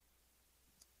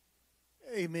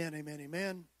Amen, amen,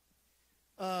 amen.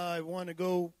 I want to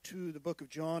go to the book of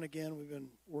John again. We've been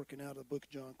working out of the book of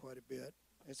John quite a bit.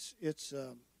 It's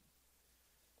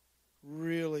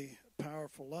really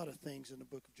powerful. A lot of things in the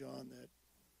book of John that,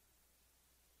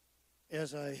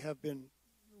 as I have been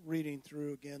reading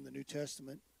through again the New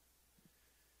Testament,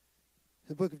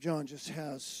 the book of John just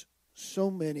has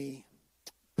so many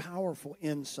powerful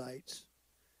insights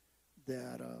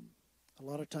that a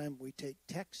lot of time we take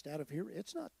text out of here.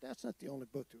 That's not the only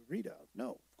book to read out of. No,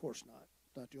 of course not.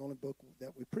 It's not the only book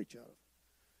that we preach out of.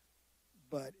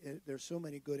 But there's so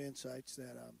many good insights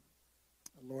that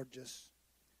the Lord just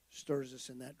stirs us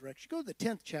in that direction. Go to the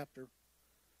 10th chapter,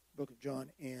 book of John,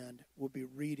 and we'll be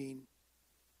reading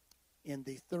in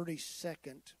the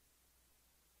 32nd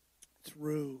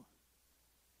through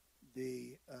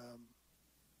the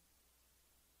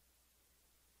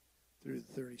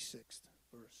 36th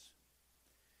verse.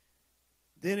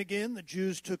 Then again, the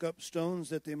Jews took up stones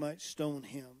that they might stone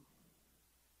him.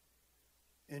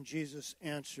 And Jesus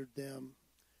answered them,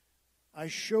 I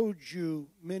showed you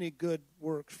many good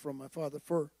works from my Father.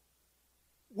 For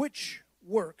which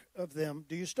work of them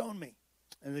do you stone me?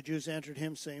 And the Jews answered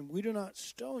him, saying, We do not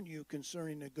stone you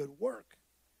concerning a good work,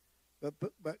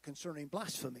 but concerning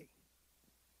blasphemy.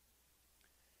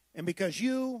 And because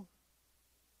you,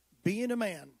 being a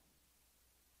man,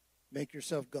 make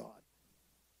yourself God.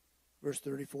 Verse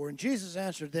 34, and Jesus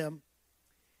answered them,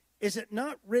 Is it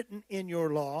not written in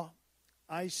your law,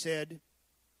 I said,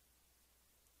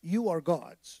 you are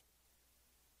gods?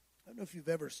 I don't know if you've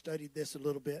ever studied this a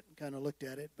little bit and kind of looked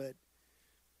at it,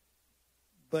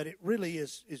 but it really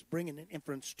is bringing an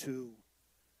inference to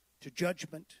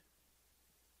judgment,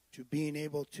 to being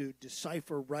able to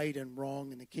decipher right and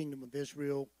wrong in the kingdom of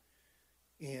Israel,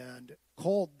 and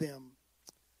called them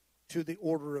to the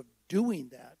order of doing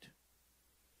that.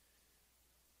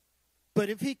 But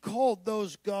if he called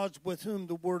those gods with whom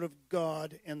the word of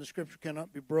God and the scripture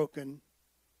cannot be broken,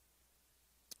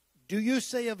 do you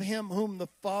say of him whom the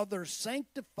Father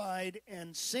sanctified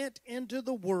and sent into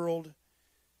the world,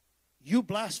 you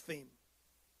blaspheme,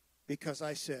 because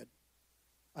I said,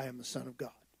 I am the Son of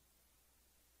God?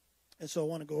 And so I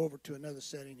want to go over to another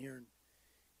setting here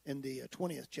in the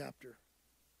 20th chapter.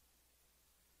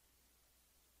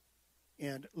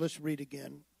 And let's read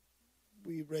again.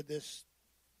 We read this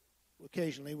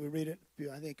occasionally. We read it,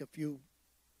 I think, a few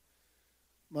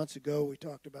months ago. We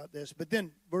talked about this. But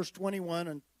then verse 21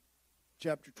 in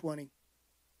chapter 20,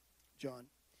 John.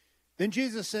 Then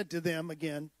Jesus said to them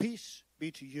again, Peace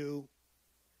be to you.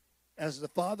 As the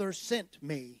Father sent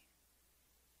me,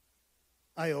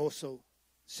 I also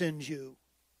send you.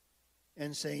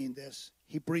 And saying this,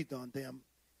 he breathed on them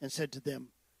and said to them,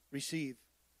 Receive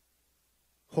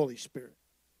Holy Spirit,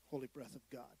 Holy breath of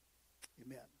God.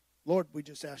 Amen. Lord, we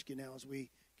just ask you now as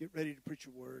we get ready to preach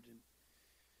your word and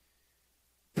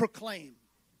proclaim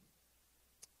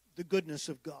the goodness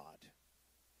of God.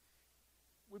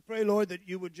 We pray, Lord, that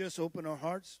you would just open our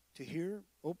hearts to hear,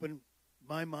 open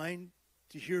my mind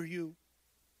to hear you.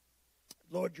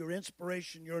 Lord, your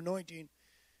inspiration, your anointing,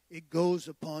 it goes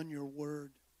upon your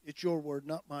word. It's your word,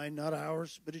 not mine, not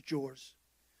ours, but it's yours.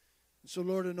 And so,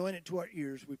 Lord, anoint it to our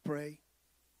ears, we pray.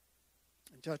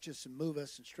 And touch us and move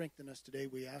us and strengthen us today,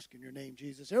 we ask in your name,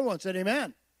 Jesus. Everyone said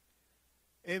amen.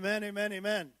 Amen, amen,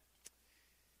 amen.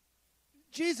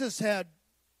 Jesus had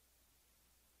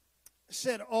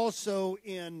said also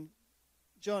in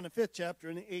John the 5th chapter,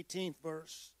 in the 18th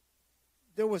verse,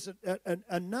 there was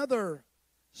another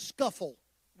scuffle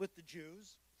with the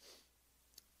Jews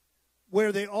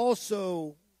where they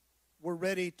also were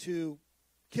ready to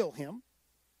kill him.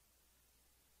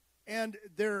 And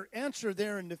their answer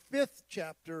there in the 5th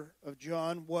chapter of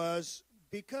John was,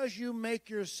 because you make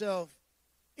yourself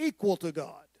equal to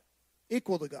God.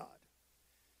 Equal to God.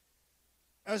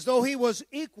 As though he was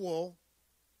equal,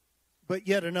 but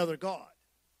yet another God.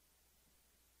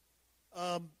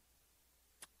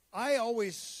 I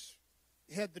always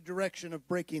had the direction of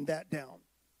breaking that down.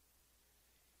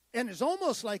 And it's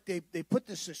almost like they put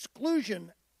this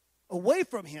exclusion away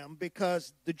from him,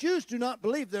 because the Jews do not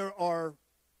believe there are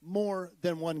more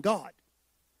than one God.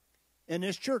 In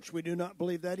this church, we do not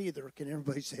believe that either. Can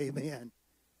everybody say amen?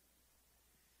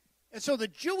 And so the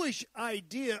Jewish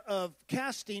idea of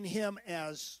casting him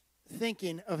as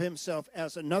thinking of himself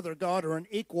as another God or an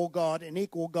equal God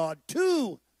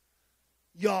to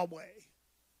Yahweh,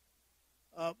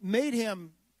 made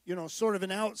him, sort of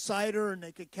an outsider, and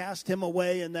they could cast him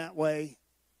away in that way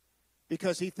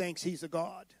because he thinks he's a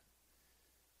God.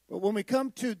 But when we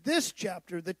come to this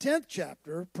chapter, the 10th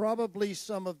chapter, probably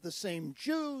some of the same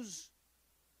Jews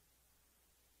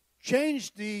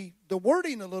changed the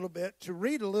wording a little bit to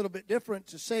read a little bit different,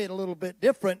 to say it a little bit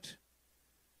different.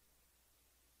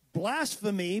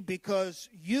 Blasphemy, because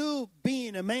you,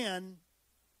 being a man,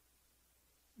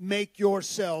 make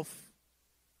yourself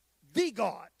the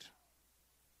God.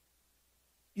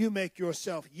 You make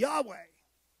yourself Yahweh.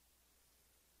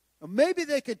 Maybe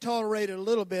they could tolerate it a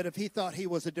little bit if he thought he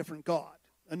was a different God,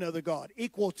 another God,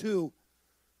 equal to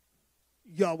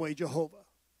Yahweh Jehovah.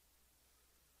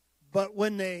 But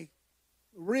when they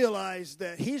realize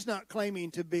that he's not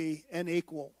claiming to be an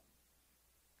equal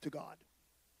to God,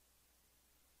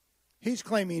 he's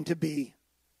claiming to be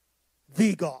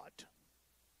the God.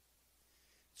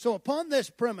 So upon this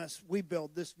premise, we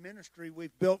build this ministry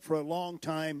we've built for a long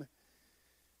time.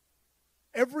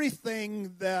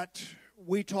 Everything that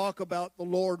we talk about the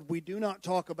Lord, we do not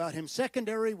talk about him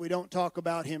secondary. We don't talk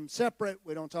about him separate.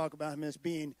 We don't talk about him as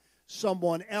being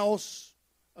someone else,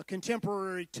 a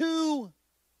contemporary to.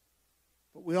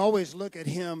 But we always look at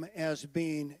him as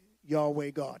being Yahweh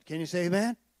God. Can you say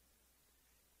amen?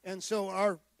 And so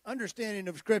our understanding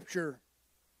of Scripture,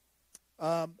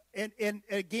 and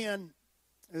again,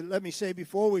 let me say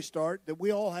before we start that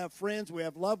we all have friends, we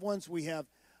have loved ones,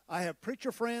 I have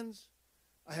preacher friends,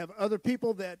 I have other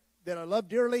people that I love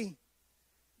dearly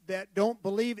that don't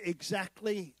believe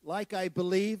exactly like I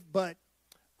believe, but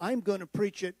I'm going to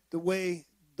preach it the way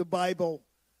the Bible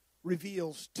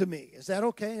reveals to me. Is that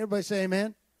okay? Everybody say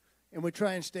amen? And we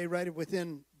try and stay right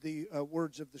within the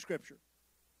words of the Scripture.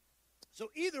 So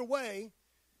either way,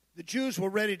 the Jews were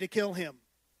ready to kill him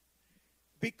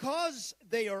because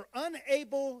they are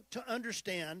unable to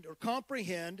understand or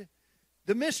comprehend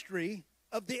the mystery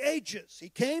of the ages. He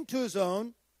came to his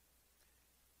own,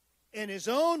 and his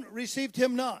own received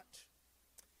him not.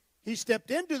 He stepped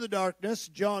into the darkness,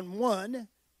 John 1,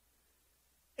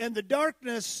 and the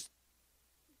darkness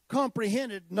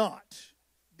comprehended not.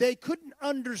 They couldn't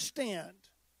understand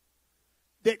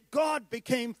that God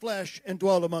became flesh and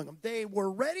dwelt among them. They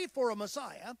were ready for a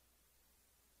Messiah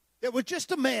that was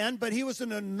just a man, but he was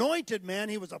an anointed man.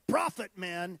 He was a prophet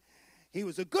man. He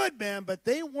was a good man, but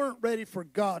they weren't ready for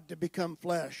God to become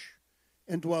flesh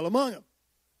and dwell among them.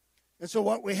 And so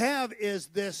what we have is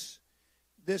this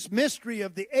mystery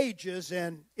of the ages,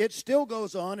 and it still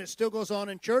goes on. It still goes on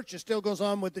in church. It still goes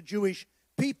on with the Jewish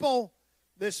people.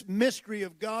 This mystery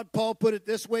of God, Paul put it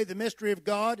this way, the mystery of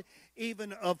God,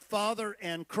 even of Father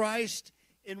and Christ,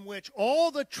 in which all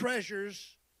the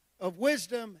treasures of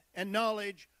wisdom and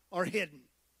knowledge are hidden.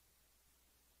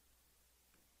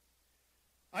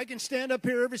 I can stand up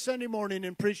here every Sunday morning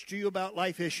and preach to you about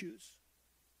life issues.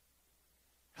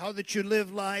 How that you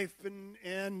live life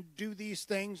and do these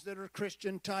things that are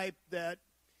Christian type, that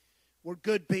we're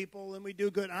good people and we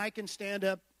do good. I can stand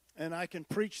up and I can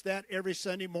preach that every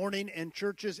Sunday morning, and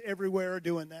churches everywhere are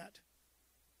doing that.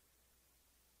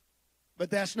 But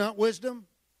that's not wisdom,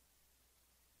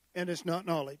 and it's not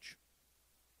knowledge.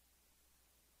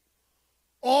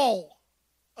 All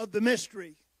of the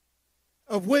mystery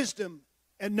of wisdom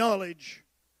and knowledge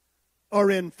are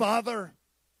in Father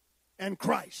and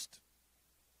Christ.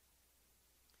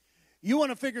 You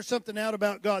want to figure something out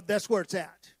about God, that's where it's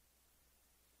at.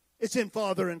 It's in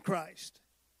Father and Christ.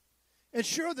 And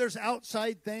sure, there's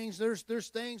outside things, there's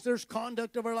things, there's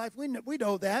conduct of our life. We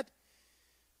know that.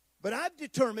 But I've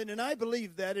determined, and I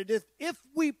believe that, if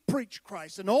we preach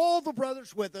Christ, and all the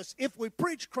brothers with us, if we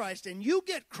preach Christ and you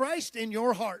get Christ in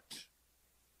your heart,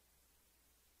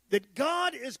 that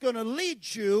God is going to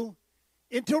lead you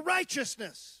into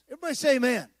righteousness. Everybody say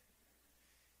amen.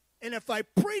 And if I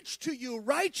preach to you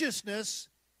righteousness,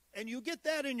 and you get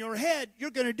that in your head,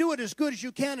 you're going to do it as good as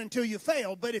you can until you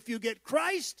fail. But if you get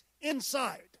Christ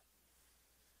inside,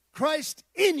 Christ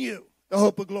in you, the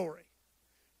hope of glory,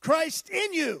 Christ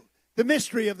in you, the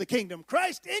mystery of the kingdom,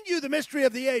 Christ in you, the mystery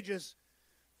of the ages,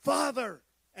 Father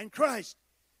and Christ,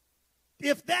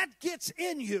 if that gets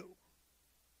in you,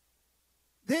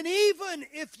 then even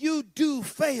if you do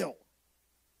fail,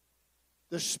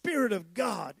 the Spirit of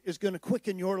God is going to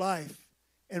quicken your life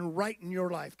and righten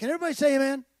your life. Can everybody say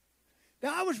amen?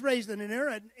 Now, I was raised in an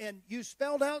era, and you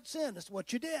spelled out sin. That's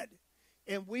what you did.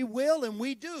 And we will and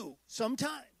we do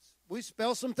sometimes. We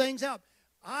spell some things out.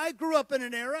 I grew up in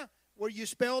an era where you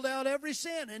spelled out every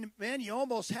sin. And, man, you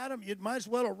almost had them. You might as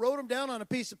well have wrote them down on a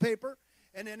piece of paper.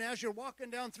 And then as you're walking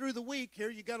down through the week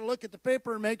here, you got to look at the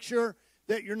paper and make sure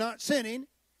that you're not sinning.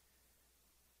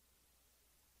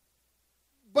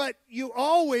 But you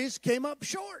always came up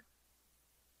short.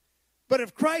 But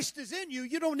if Christ is in you,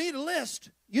 you don't need a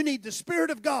list. You need the Spirit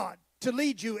of God to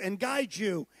lead you and guide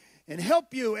you and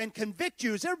help you and convict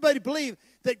you. Does everybody believe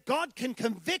that God can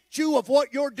convict you of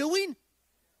what you're doing?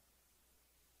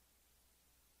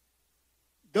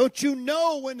 Don't you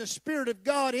know when the Spirit of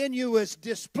God in you is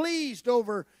displeased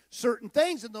over certain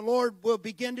things, and the Lord will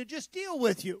begin to just deal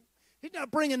with you? He's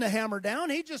not bringing the hammer down.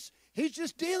 He's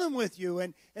just dealing with you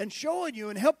and showing you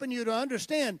and helping you to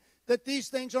understand that these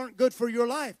things aren't good for your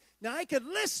life. Now, I could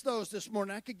list those this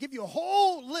morning. I could give you a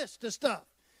whole list of stuff.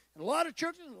 And a lot of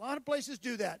churches and a lot of places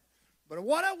do that. But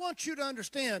what I want you to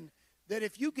understand, that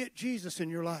if you get Jesus in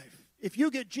your life, if you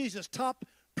get Jesus top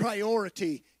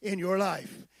priority in your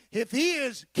life, if he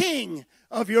is king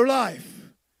of your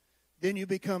life, then you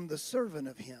become the servant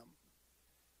of him.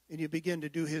 And you begin to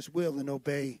do his will and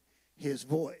obey his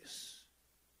voice.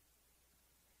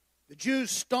 The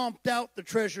Jews stomped out the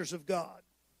treasures of God.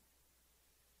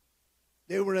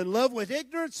 They were in love with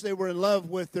ignorance. They were in love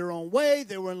with their own way.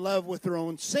 They were in love with their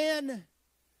own sin.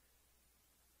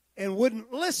 And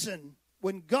wouldn't listen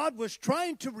when God was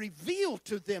trying to reveal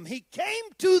to them. He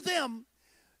came to them.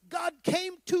 God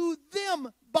came to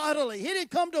them bodily. He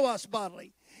didn't come to us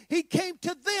bodily. He came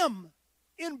to them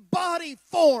in body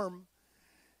form,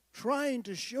 trying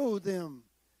to show them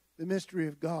the mystery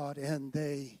of God. And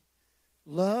they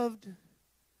loved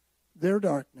their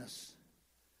darkness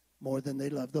more than they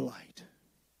loved the light.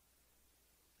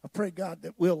 I pray, God,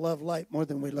 that we'll love light more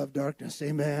than we love darkness.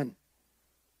 Amen.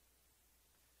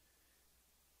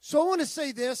 So I want to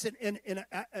say this, and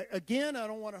again, I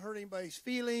don't want to hurt anybody's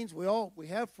feelings. We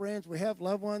have friends, we have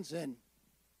loved ones,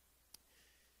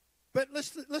 but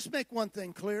let's make one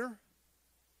thing clear.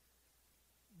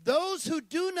 Those who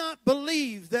do not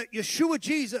believe that Yeshua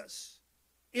Jesus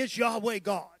is Yahweh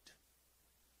God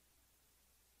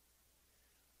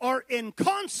are in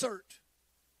concert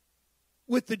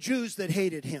with the Jews that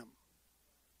hated him.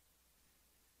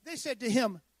 They said to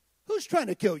him, "Who's trying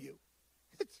to kill you?"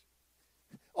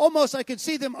 Almost, I could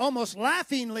see them almost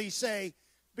laughingly say,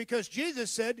 because Jesus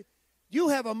said, "You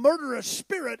have a murderous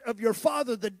spirit of your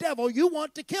father, the devil. You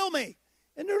want to kill me."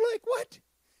 And they're like, "What?"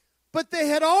 But they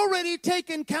had already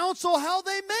taken counsel how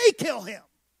they may kill him.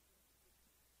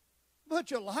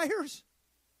 Bunch of liars,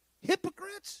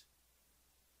 hypocrites.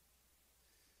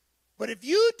 But if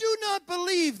you do not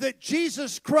believe that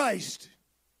Jesus Christ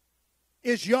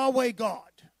is Yahweh God,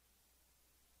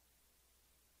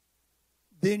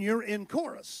 then you're in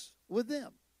chorus with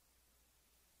them.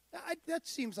 That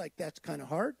seems like that's kind of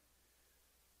hard.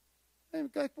 And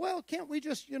like, well, can't we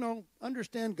just,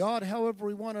 understand God however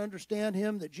we want to understand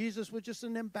him, that Jesus was just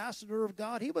an ambassador of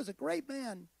God? He was a great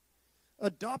man,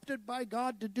 adopted by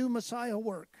God to do Messiah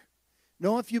work.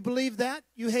 No, if you believe that,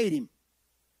 you hate him.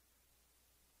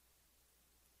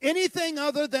 Anything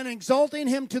other than exalting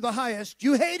him to the highest,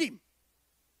 you hate him.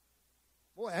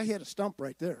 Boy, I hit a stump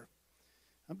right there.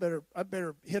 I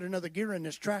better hit another gear in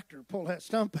this tractor and pull that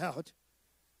stump out.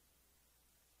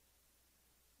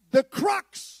 The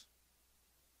crux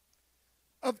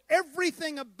of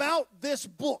everything about this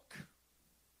book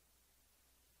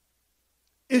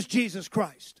is Jesus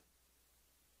Christ.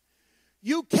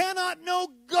 You cannot know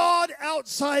God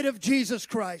outside of Jesus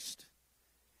Christ.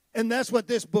 And that's what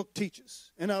this book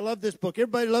teaches. And I love this book.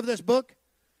 Everybody love this book?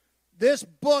 This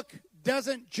book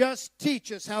doesn't just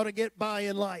teach us how to get by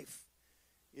in life.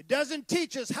 It doesn't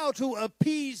teach us how to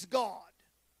appease God.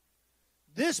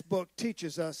 This book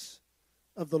teaches us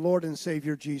of the Lord and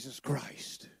Savior Jesus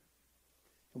Christ.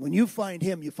 And when you find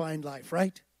him, you find life,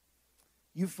 right?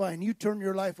 You turn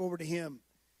your life over to him,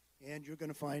 and you're going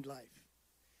to find life.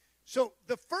 So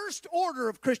the first order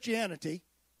of Christianity,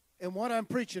 and what I'm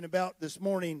preaching about this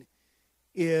morning,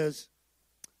 is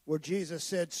where Jesus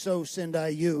said, "So send I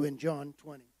you," in John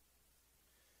 20.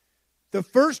 The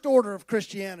first order of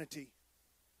Christianity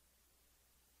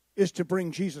is to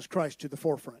bring Jesus Christ to the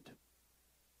forefront.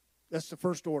 That's the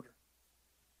first order.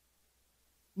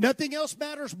 Nothing else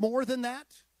matters more than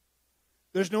that.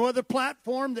 There's no other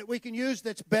platform that we can use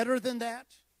that's better than that.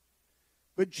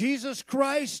 But Jesus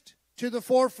Christ to the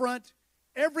forefront,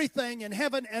 everything in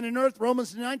heaven and in earth,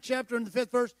 Romans 9th chapter and the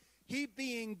 5th verse, he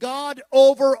being God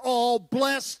over all,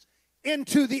 blessed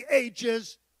into the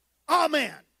ages.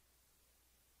 Amen.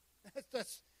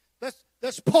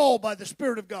 That's Paul by the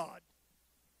Spirit of God.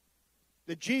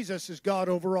 That Jesus is God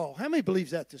over all. How many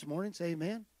believes that this morning? Say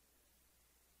amen.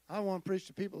 I want to preach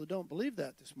to people that don't believe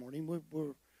that this morning.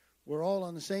 We're all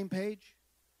on the same page.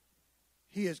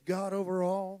 He is God over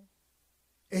all.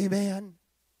 Amen.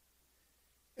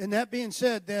 And that being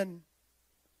said, then,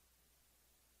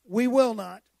 we will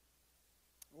not,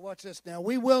 watch this now,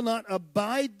 we will not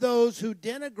abide those who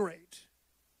denigrate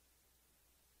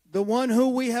the one who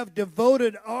we have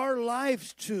devoted our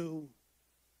lives to,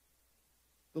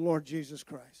 the Lord Jesus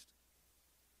Christ.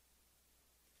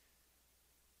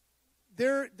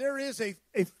 There is a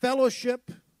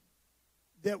fellowship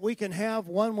that we can have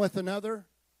one with another,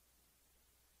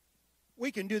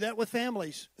 we can do that with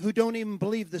families who don't even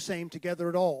believe the same together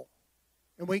at all.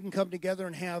 And we can come together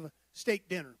and have steak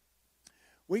dinner.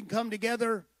 We can come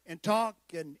together and talk,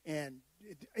 and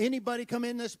anybody come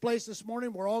in this place this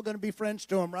morning, we're all going to be friends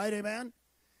to them, right? Amen?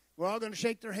 We're all going to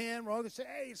shake their hand. We're all going to say,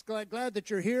 hey, it's glad that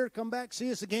you're here. Come back,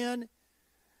 see us again.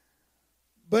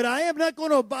 But I am not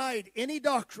going to abide any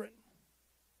doctrine.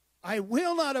 I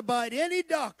will not abide any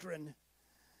doctrine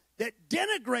that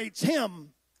denigrates him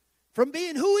from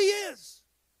being who he is.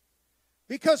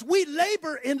 Because we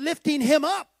labor in lifting him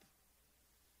up.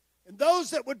 And those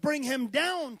that would bring him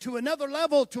down to another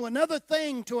level, to another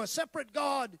thing, to a separate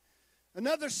God,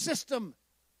 another system,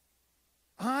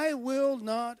 I will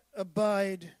not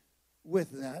abide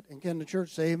with that. And can the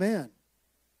church say amen?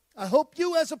 I hope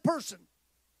you as a person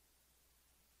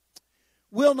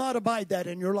will not abide that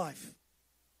in your life.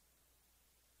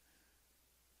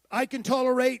 I can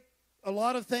tolerate a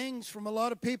lot of things from a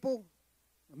lot of people.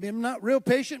 I mean, I'm not real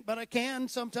patient, but I can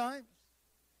sometimes.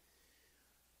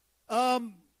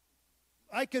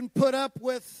 I can put up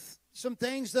with some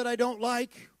things that I don't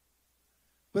like,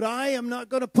 but I am not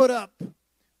going to put up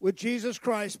with Jesus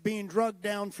Christ being drugged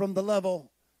down from the level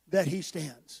that he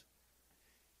stands.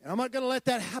 And I'm not going to let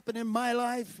that happen in my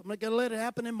life. I'm not going to let it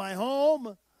happen in my home.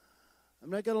 I'm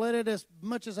not going to let it as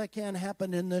much as I can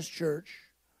happen in this church.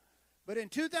 But in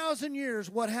 2,000 years,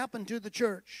 what happened to the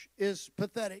church is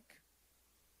pathetic.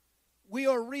 We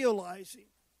are realizing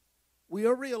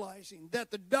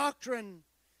that the doctrine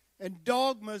and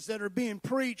dogmas that are being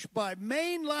preached by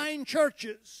mainline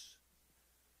churches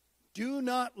do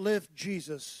not lift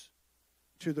Jesus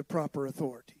to the proper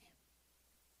authority.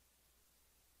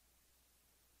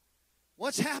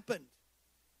 What's happened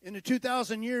in the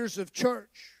 2,000 years of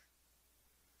church?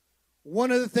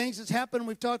 One of the things that's happened,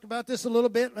 we've talked about this a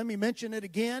little bit, let me mention it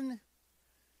again.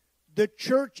 The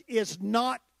church is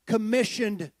not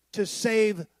commissioned to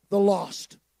save the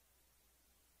lost.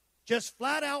 Just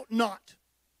flat out not.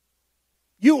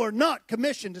 You are not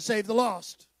commissioned to save the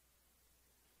lost.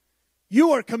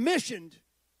 You are commissioned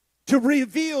to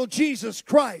reveal Jesus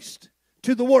Christ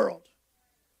to the world.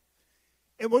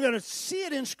 And we're going to see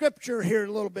it in Scripture here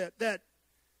a little bit, that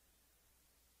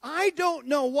I don't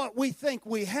know what we think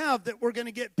we have that we're going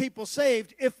to get people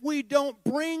saved if we don't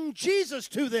bring Jesus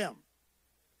to them.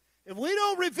 If we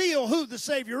don't reveal who the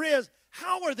Savior is,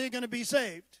 how are they going to be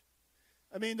saved?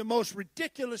 I mean, one of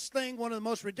the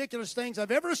most ridiculous things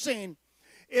I've ever seen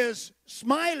is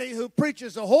Smiley, who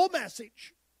preaches a whole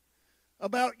message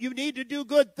about you need to do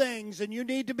good things and you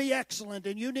need to be excellent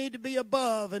and you need to be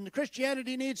above and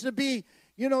Christianity needs to be,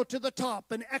 to the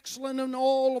top and excellent in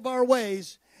all of our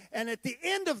ways. And at the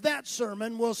end of that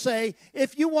sermon, we'll say,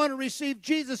 if you want to receive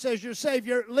Jesus as your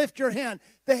Savior, lift your hand.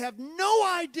 They have no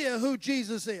idea who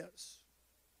Jesus is.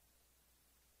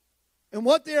 And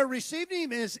what they're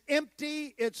receiving is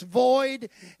empty, it's void,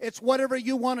 it's whatever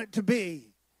you want it to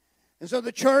be. And so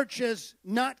the church is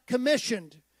not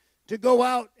commissioned to go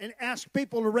out and ask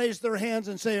people to raise their hands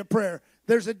and say a prayer.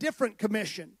 There's a different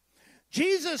commission.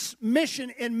 Jesus' mission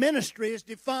in ministry is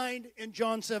defined in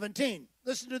John 17.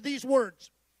 Listen to these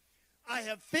words. I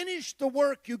have finished the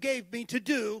work you gave me to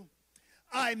do.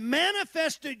 I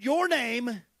manifested your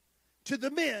name to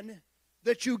the men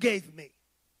that you gave me.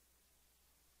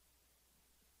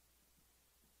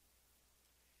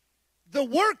 The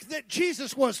work that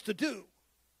Jesus was to do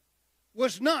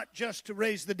was not just to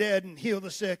raise the dead and heal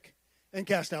the sick and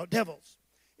cast out devils.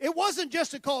 It wasn't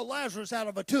just to call Lazarus out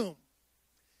of a tomb.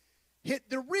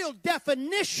 The real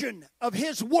definition of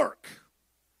his work,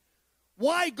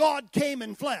 why God came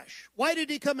in flesh. Why did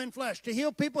he come in flesh? To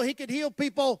heal people. He could heal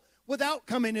people without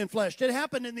coming in flesh. It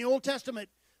happened in the Old Testament.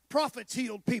 Prophets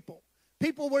healed people.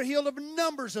 People were healed of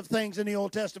numbers of things in the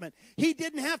Old Testament. He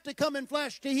didn't have to come in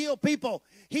flesh to heal people.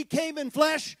 He came in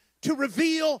flesh to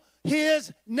reveal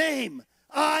his name.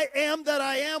 I am that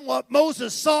I am, what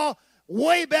Moses saw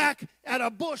way back at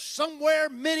a bush somewhere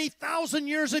many thousand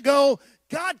years ago.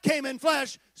 God came in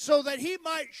flesh so that he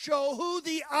might show who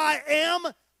the I am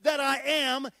that I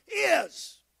am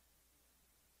is.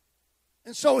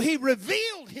 And so he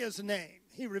revealed his name.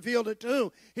 He revealed it to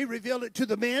who? He revealed it to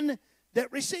the men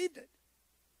that received it.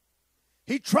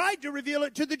 He tried to reveal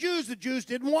it to the Jews. The Jews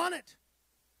didn't want it.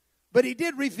 But he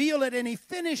did reveal it, and he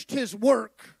finished his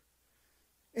work.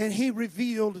 And he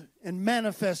revealed and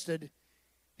manifested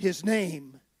his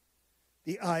name,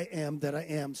 the I am that I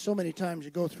am. So many times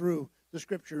you go through the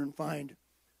Scripture and find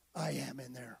I am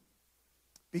in there.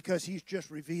 Because he's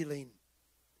just revealing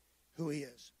who he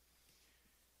is.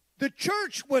 The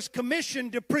church was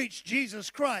commissioned to preach Jesus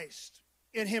Christ,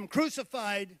 in him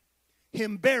crucified,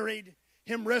 him buried,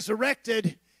 Him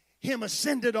resurrected, Him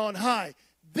ascended on high.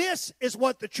 This is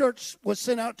what the church was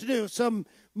sent out to do. Some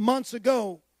months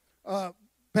ago,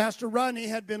 Pastor Rodney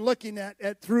had been looking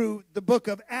at through the book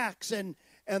of Acts and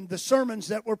the sermons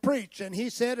that were preached. And he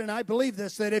said, and I believe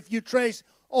this, that if you trace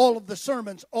all of the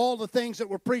sermons, all the things that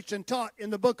were preached and taught in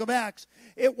the book of Acts,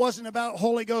 it wasn't about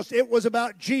Holy Ghost. It was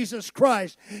about Jesus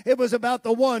Christ. It was about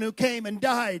the one who came and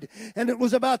died. And it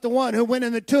was about the one who went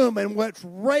in the tomb and was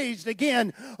raised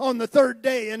again on the third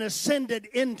day and ascended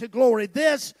into glory.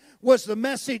 This was the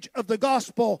message of the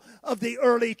gospel of the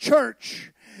early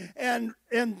church. And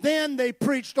then they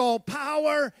preached all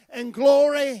power and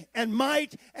glory and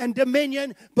might and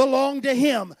dominion belong to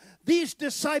Him. These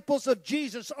disciples of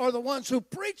Jesus are the ones who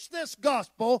preached this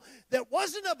gospel that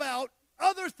wasn't about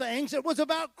other things. It was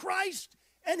about Christ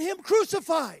and Him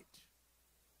crucified.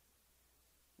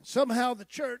 Somehow the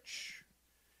church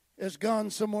has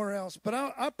gone somewhere else. But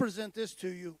I'll present this to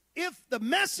you. If the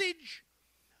message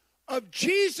of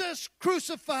Jesus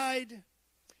crucified,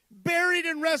 buried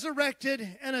and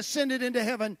resurrected and ascended into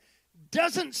heaven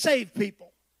doesn't save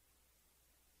people,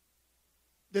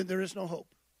 then there is no hope.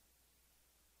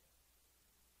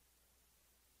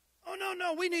 Oh,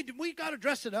 no, we got to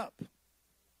dress it up.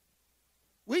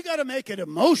 We got to make it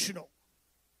emotional.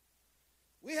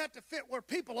 We have to fit where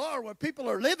people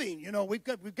are living. You know, we've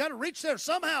got to reach there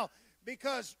somehow,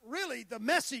 because really the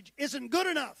message isn't good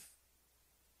enough.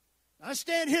 I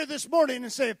stand here this morning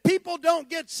and say, if people don't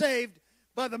get saved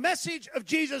by the message of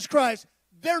Jesus Christ,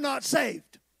 they're not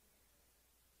saved.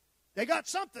 They got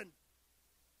something.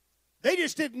 They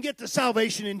just didn't get the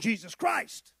salvation in Jesus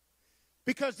Christ.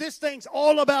 Because this thing's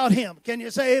all about Him. Can you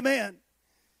say amen?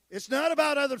 It's not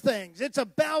about other things. It's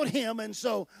about Him. And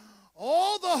so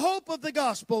all the hope of the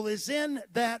gospel is in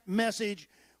that message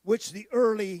which the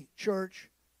early church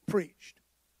preached.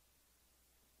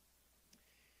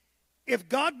 If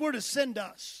God were to send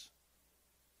us,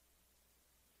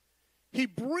 He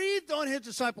breathed on His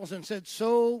disciples and said,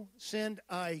 so send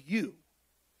I you.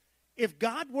 If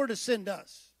God were to send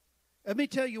us, let me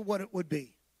tell you what it would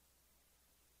be.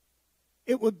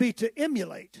 It would be to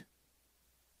emulate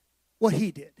what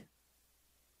He did.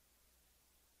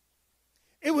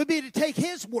 It would be to take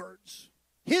His words,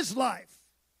 His life,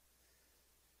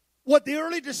 what the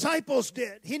early disciples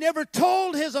did. He never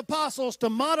told His apostles to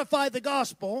modify the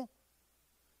gospel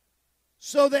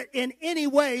so that in any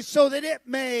way, so that it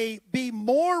may be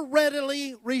more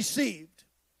readily received.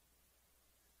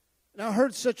 And I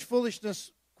heard such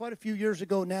foolishness quite a few years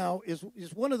ago now, is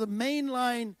one of the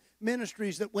mainline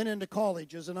ministries that went into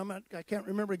colleges, and I can't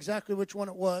remember exactly which one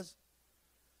it was.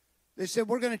 They said,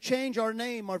 we're going to change our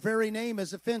name. Our very name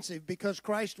is offensive because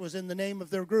Christ was in the name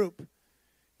of their group.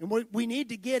 And we need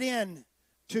to get in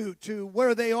to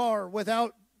where they are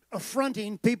without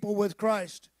affronting people with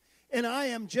Christ. And I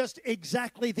am just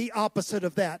exactly the opposite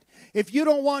of that. If you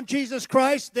don't want Jesus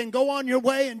Christ, then go on your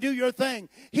way and do your thing.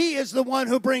 He is the one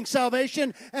who brings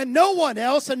salvation, and no one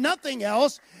else and nothing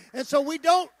else. And so we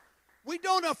don't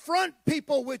affront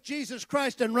people with Jesus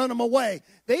Christ and run them away.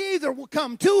 They either will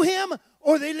come to Him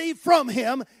or they leave from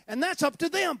Him, and that's up to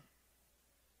them.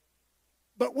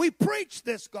 But we preach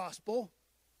this gospel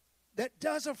that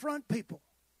does affront people.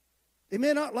 They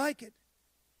may not like it.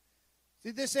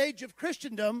 See, this age of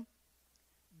Christendom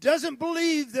doesn't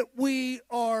believe that we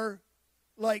are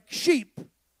like sheep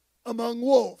among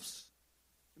wolves.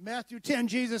 In Matthew 10,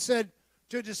 Jesus said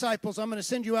to His disciples, I'm going to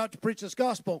send you out to preach this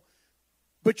gospel,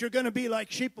 but you're going to be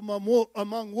like sheep among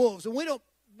wolves. And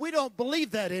we don't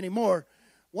believe that anymore.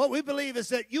 What we believe is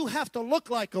that you have to look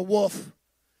like a wolf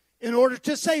in order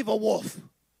to save a wolf.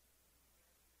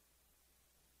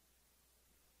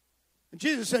 And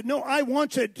Jesus said, no, I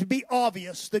want it to be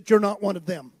obvious that you're not one of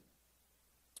them.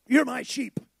 You're my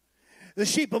sheep, the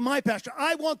sheep of my pasture.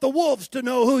 I want the wolves to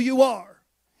know who you are.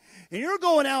 And you're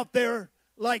going out there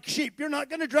like sheep. You're not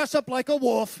going to dress up like a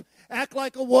wolf, act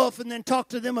like a wolf, and then talk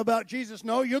to them about Jesus.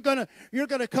 No, you're going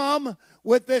to come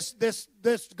with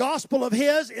this gospel of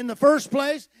His in the first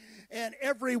place. And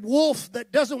every wolf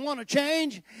that doesn't want to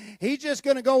change, he's just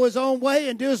going to go his own way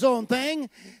and do his own thing.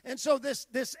 And so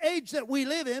this age that we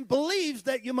live in believes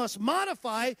that you must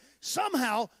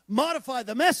somehow modify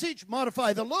the message,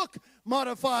 modify the look,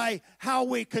 modify how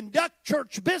we conduct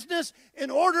church business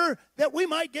in order that we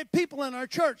might get people in our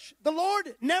church. The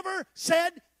Lord never said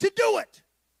to do it.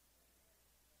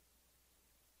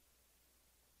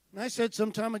 And I said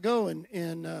some time ago,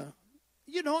 and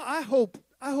I hope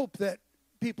that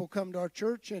people come to our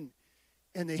church and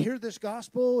they hear this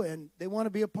gospel and they want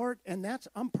to be a part, and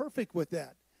I'm perfect with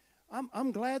that.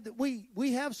 I'm glad that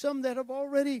we have some that have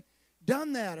already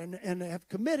done that and have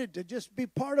committed to just be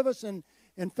part of us and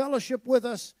and fellowship with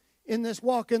us in this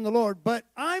walk in the Lord. But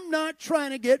I'm not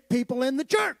trying to get people in the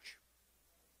church.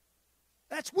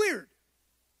 That's weird.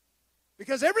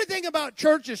 Because everything about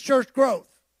church is church growth.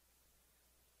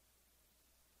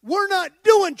 We're not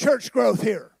doing church growth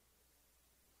here.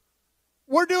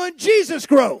 We're doing Jesus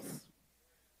growth.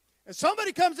 If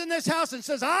somebody comes in this house and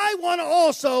says, I want to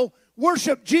also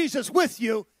worship Jesus with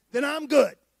you, then I'm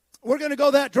good. We're going to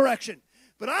go that direction.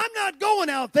 But I'm not going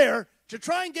out there to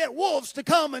try and get wolves to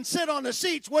come and sit on the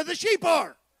seats where the sheep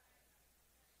are.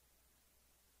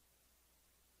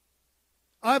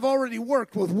 I've already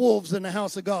worked with wolves in the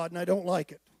house of God, and I don't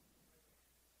like it.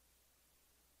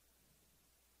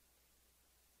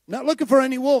 Not looking for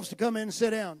any wolves to come in and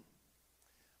sit down.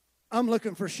 I'm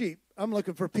looking for sheep. I'm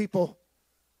looking for people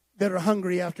that are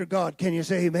hungry after God. Can you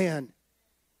say amen?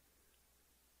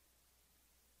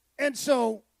 And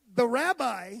so the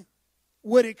rabbi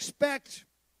would expect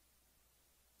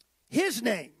his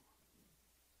name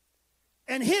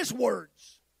and his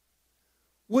words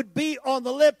would be on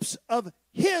the lips of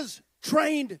his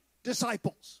trained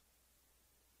disciples.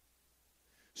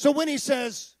 So when he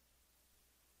says,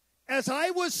 as I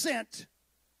was sent,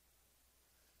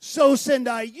 so send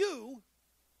I you,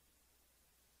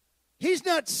 he's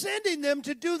not sending them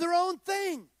to do their own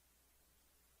thing.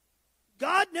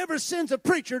 God never sends a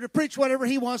preacher to preach whatever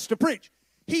he wants to preach.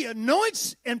 He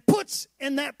anoints and puts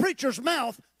in that preacher's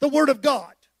mouth the word of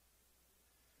God.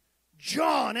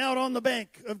 John out on the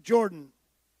bank of Jordan,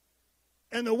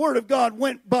 and the word of God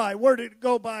went by. Where did it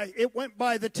go by? It went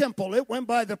by the temple. It went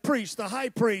by the priest, the high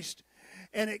priest.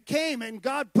 And it came, and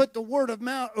God put the word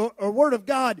of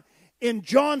God in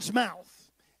John's mouth.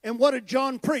 And what did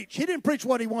John preach? He didn't preach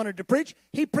what he wanted to preach.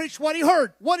 He preached what he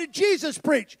heard. What did Jesus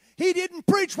preach? He didn't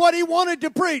preach what he wanted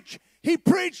to preach. He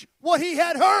preached what he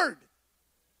had heard.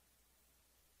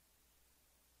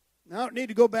 Now, I don't need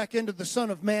to go back into the Son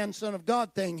of Man, Son of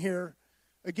God thing here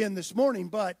again this morning,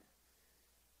 but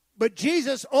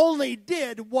Jesus only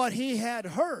did what he had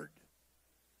heard.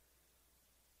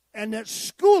 And that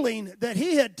schooling that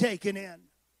he had taken in.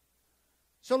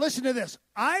 So listen to this.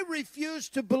 I refuse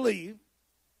to believe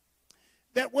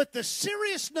that with the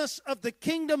seriousness of the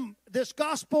kingdom, this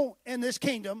gospel and this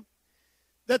kingdom,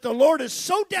 that the Lord is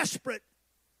so desperate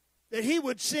that he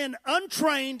would send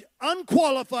untrained,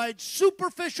 unqualified,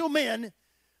 superficial men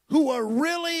who are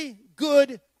really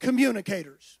good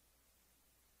communicators.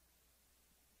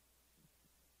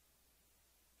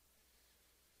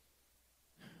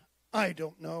 I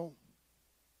don't know.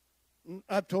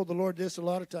 I've told the Lord this a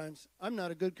lot of times. I'm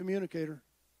not a good communicator.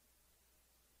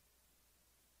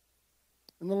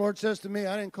 And the Lord says to me,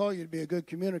 I didn't call you to be a good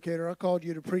communicator. I called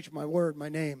you to preach my word, my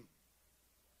name.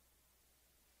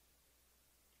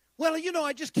 Well, you know,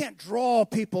 I just can't draw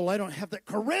people. I don't have that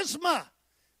charisma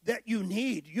that you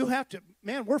need. You have to,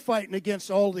 man, we're fighting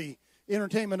against all the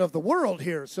entertainment of the world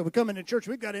here. So we come into church,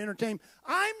 we've got to entertain.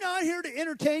 I'm not here to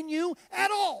entertain you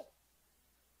at all.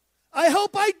 I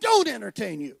hope I don't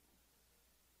entertain you.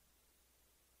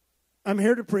 I'm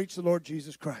here to preach the Lord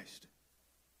Jesus Christ.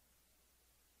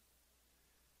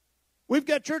 We've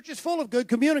got churches full of good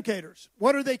communicators.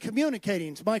 What are they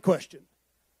communicating is my question.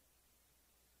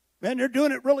 Man, they're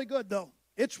doing it really good, though.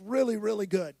 It's really, really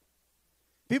good.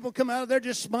 People come out of there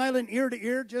just smiling ear to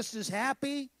ear, just as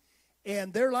happy,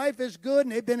 and their life is good,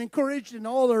 and they've been encouraged in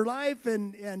all their life,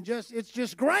 and it's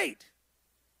just great.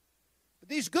 But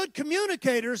these good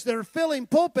communicators that are filling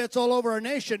pulpits all over our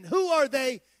nation, who are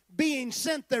they being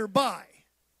sent there by?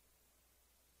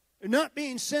 They're not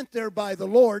being sent there by the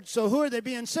Lord, so who are they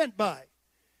being sent by?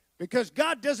 Because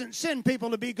God doesn't send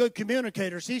people to be good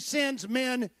communicators. He sends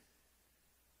men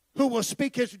who will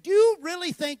speak his. Do you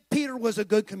really think Peter was a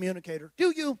good communicator?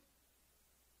 Do you?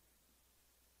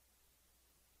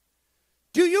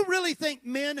 Do you really think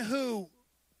men who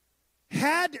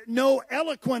had no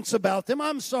eloquence about them,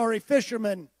 I'm sorry,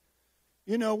 fishermen,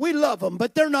 you know, we love them,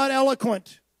 but they're not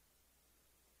eloquent.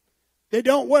 They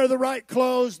don't wear the right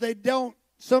clothes. They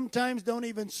sometimes don't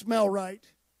even smell right.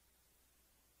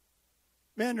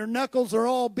 Man, their knuckles are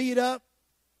all beat up.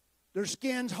 Their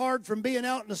skin's hard from being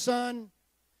out in the sun.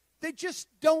 They just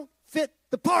don't fit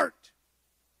the part.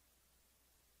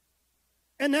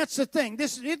 And that's the thing.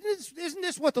 Isn't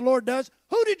this what the Lord does?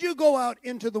 Who did you go out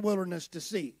into the wilderness to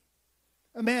see?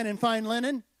 A man in fine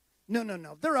linen?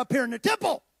 No. They're up here in the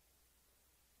temple.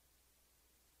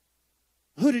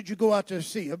 Who did you go out to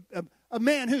see? A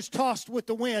man who's tossed with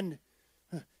the wind.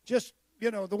 Just,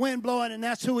 you know, the wind blowing and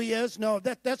that's who he is? No,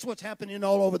 that's what's happening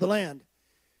all over the land.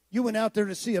 You went out there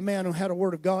to see a man who had a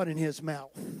word of God in his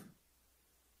mouth.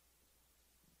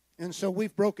 And so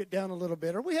we've broke it down a little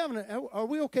bit. Are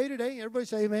we okay today? Everybody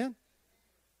say amen.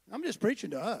 I'm just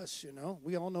preaching to us,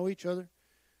 We all know each other.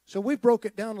 So we broke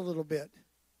it down a little bit.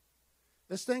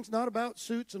 This thing's not about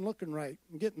suits and looking right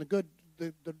and getting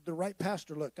the right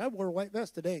pastor look. I wore a white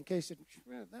vest today in case that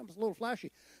was a little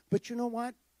flashy. But you know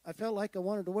what? I felt like I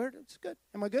wanted to wear it. It's good.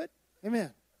 Am I good?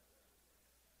 Amen.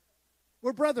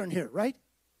 We're brethren here, right?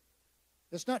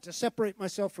 It's not to separate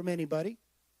myself from anybody.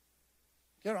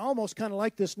 I almost kind of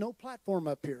like this no platform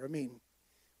up here. I mean,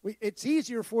 it's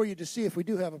easier for you to see if we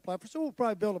do have a platform. So we'll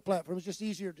probably build a platform. It's just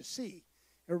easier to see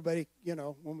everybody,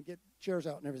 when we get chairs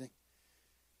out and everything.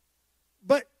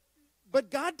 But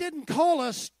God didn't call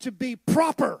us to be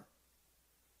proper.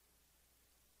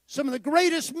 Some of the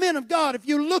greatest men of God, if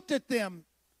you looked at them,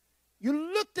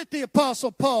 you looked at the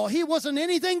Apostle Paul, he wasn't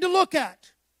anything to look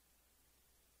at.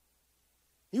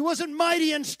 He wasn't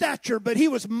mighty in stature, but he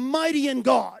was mighty in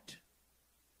God.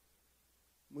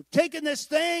 We've taken this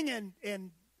thing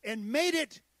and made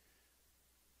it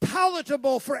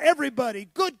palatable for everybody.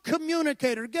 Good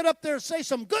communicator. Get up there and say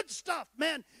some good stuff,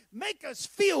 man. Make us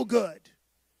feel good.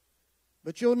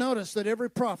 But you'll notice that every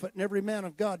prophet and every man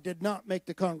of God did not make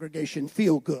the congregation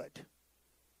feel good,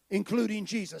 including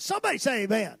Jesus. Somebody say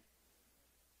amen.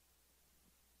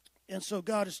 And so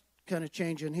God is kind of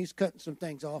changing. He's cutting some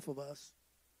things off of us.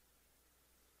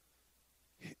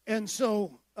 And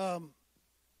so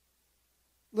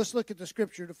let's look at the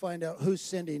scripture to find out who's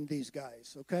sending these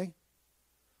guys, okay?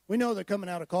 We know they're coming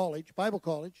out of college, Bible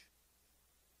college.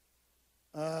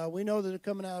 We know that they're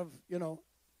coming out of,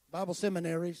 Bible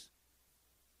seminaries.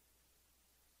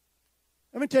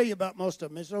 Let me tell you about most of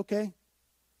them. Is it okay?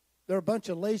 They're a bunch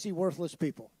of lazy, worthless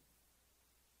people.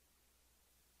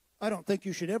 I don't think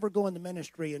you should ever go in the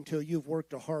ministry until you've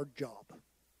worked a hard job.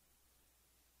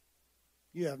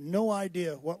 You have no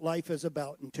idea what life is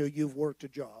about until you've worked a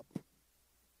job.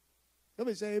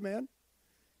 Somebody say amen.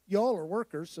 Y'all are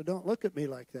workers, so don't look at me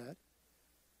like that.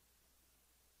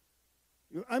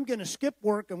 I'm going to skip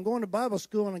work. I'm going to Bible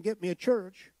school and get me a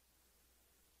church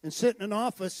and sit in an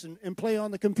office and play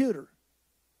on the computer.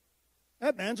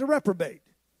 That man's a reprobate.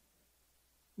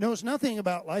 Knows nothing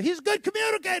about life. He's a good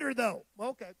communicator, though.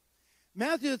 Okay.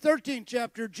 Matthew the 13th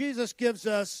chapter, Jesus gives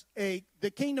us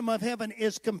the kingdom of heaven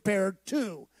is compared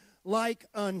to, like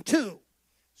unto.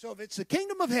 So if it's the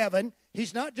kingdom of heaven,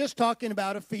 he's not just talking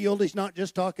about a field. He's not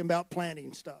just talking about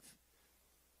planting stuff.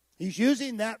 He's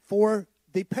using that for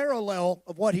the parallel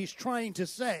of what he's trying to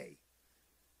say.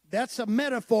 That's a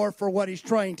metaphor for what he's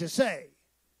trying to say.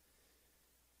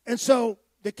 And so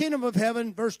the kingdom of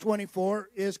heaven, verse 24,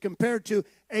 is compared to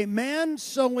a man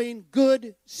sowing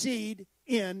good seed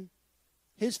in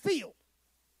his field.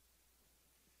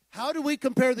 How do we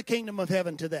compare the kingdom of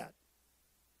heaven to that?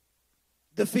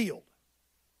 The field.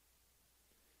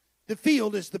 The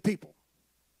field is the people.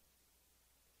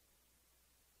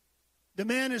 The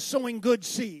man is sowing good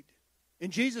seed.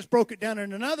 And Jesus broke it down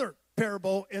in another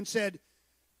parable and said,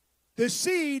 the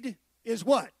seed is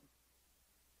what?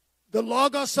 The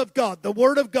Logos of God, the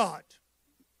Word of God.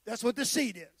 That's what the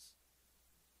seed is.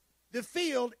 The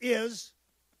field is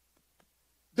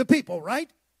the people,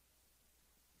 right?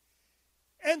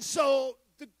 And so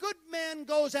the good man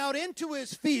goes out into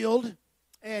his field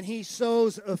and he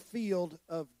sows a field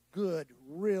of good,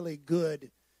 really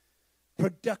good,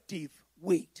 productive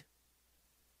wheat.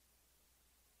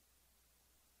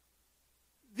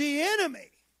 The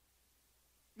enemy,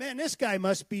 man, this guy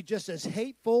must be just as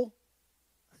hateful.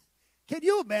 Can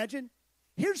you imagine?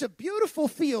 Here's a beautiful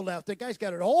field out there. Guys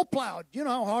got it all plowed. You know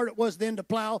how hard it was then to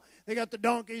plow. They got the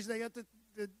donkeys. They got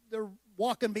they're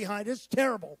walking behind. It's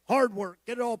terrible. Hard work.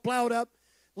 Get it all plowed up,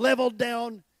 leveled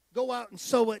down, go out and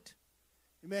sow it.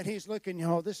 Man, he's looking,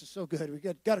 this is so good.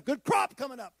 We got a good crop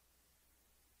coming up.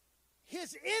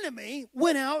 His enemy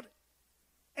went out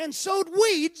and sowed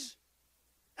weeds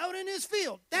out in his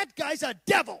field. That guy's a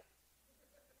devil.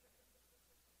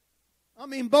 I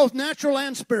mean, both natural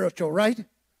and spiritual, right?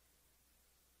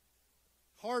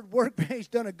 Hard work, he's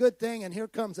done a good thing, and here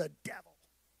comes a devil.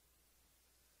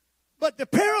 But the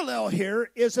parallel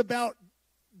here is about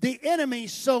the enemy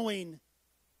sowing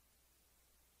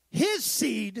his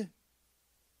seed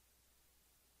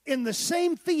in the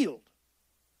same field.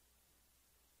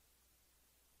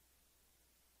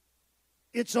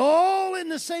 It's all in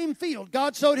the same field.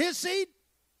 God sowed his seed.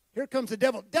 Here comes the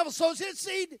devil. The devil sows his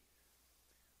seed.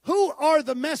 Who are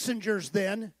the messengers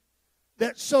then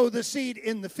that sow the seed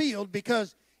in the field?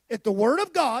 Because if the word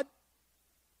of God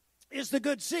is the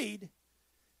good seed,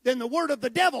 then the word of the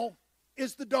devil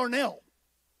is the darnel.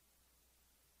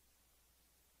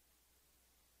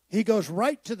 He goes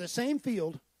right to the same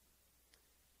field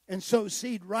and sows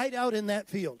seed right out in that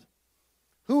field.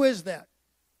 Who is that?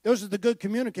 Those are the good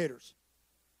communicators.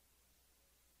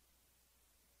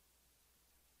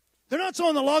 They're not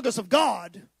sowing the Logos of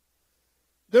God.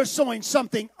 They're sowing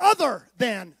something other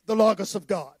than the Logos of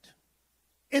God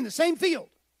in the same field.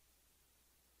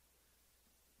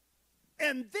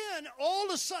 And then all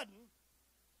of a sudden,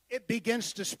 it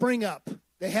begins to spring up.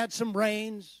 They had some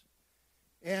rains,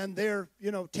 and they're,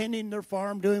 tending their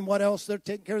farm, doing what else? They're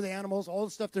taking care of the animals, all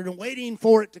the stuff. They're waiting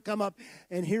for it to come up,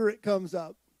 and here it comes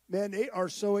up. Man, they are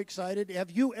so excited.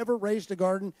 Have you ever raised a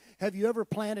garden? Have you ever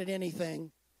planted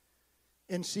anything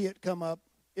and see it come up?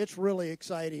 It's really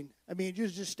exciting. I mean, you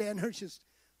just stand there,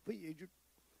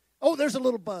 oh, there's a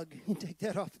little bug. You take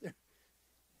that off there.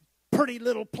 Pretty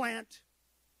little plant.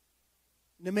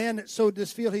 The man that sowed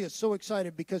this field, he is so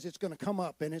excited because it's going to come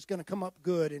up, and it's going to come up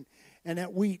good, and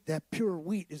that wheat, that pure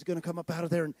wheat, is going to come up out of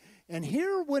there. And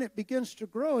here, when it begins to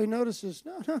grow, he notices,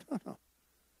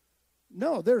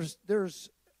 no, there's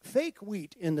fake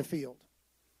wheat in the field.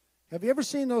 Have you ever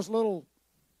seen those little?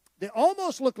 They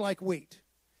almost look like wheat.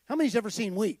 How many's ever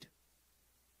seen wheat?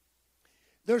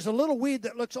 There's a little weed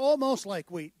that looks almost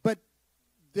like wheat, but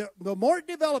the more it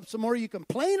develops, the more you can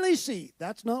plainly see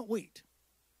that's not wheat.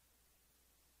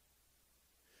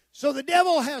 So the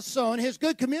devil has sown, his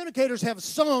good communicators have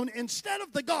sown, instead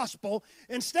of the gospel,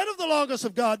 instead of the Logos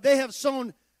of God, they have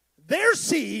sown their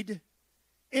seed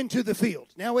into the field.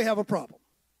 Now we have a problem.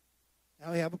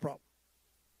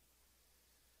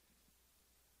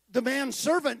 The man's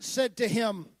servant said to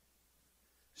him,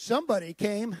 somebody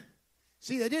came.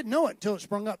 See, they didn't know it until it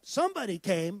sprung up. Somebody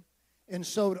came and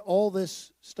sowed all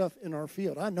this stuff in our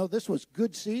field. I know this was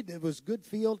good seed. It was good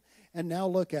field. And now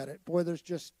look at it. Boy, there's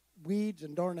just weeds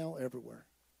and darnel everywhere.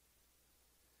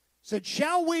 Said,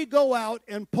 shall we go out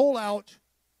and pull out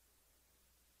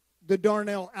the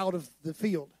darnel out of the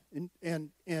field? And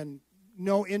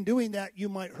no, in doing that, you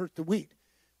might hurt the wheat.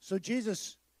 So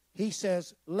Jesus, he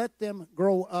says, let them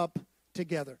grow up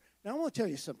together. Now, I want to tell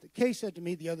you something. Kay said to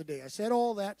me the other day, I said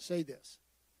all that, say this.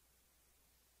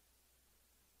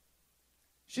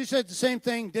 She said the same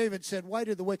thing David said, why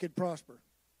do the wicked prosper?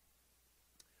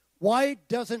 Why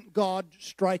doesn't God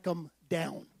strike them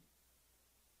down?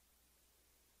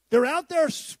 They're out there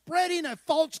spreading a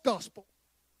false gospel.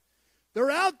 They're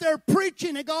out there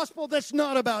preaching a gospel that's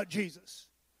not about Jesus.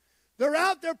 They're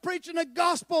out there preaching a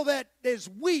gospel that is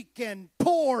weak and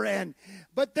poor,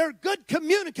 but they're good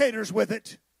communicators with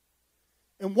it.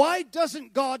 And why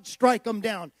doesn't God strike them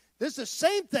down? This is the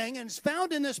same thing, and it's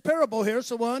found in this parable here,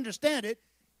 so we'll understand it,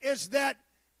 is that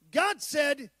God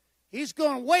said he's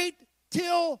going to wait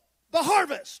till the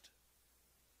harvest.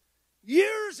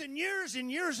 Years and years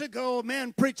and years ago, a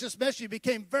man preached this message. It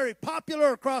became very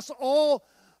popular across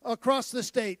the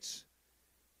states.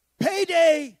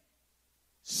 Payday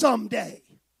someday.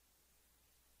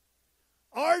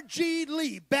 R.G.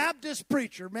 Lee, Baptist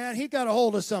preacher, man, he got a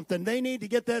hold of something. They need to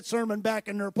get that sermon back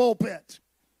in their pulpit.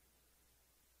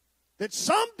 That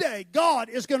someday God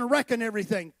is going to reckon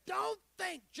everything. Don't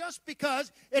think just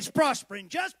because it's prospering,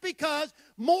 just because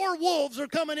more wolves are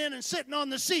coming in and sitting on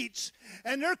the seats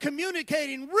and they're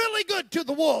communicating really good to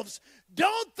the wolves,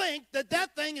 don't think that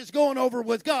that thing is going over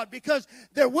with God, because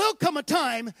there will come a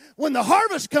time when the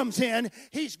harvest comes in,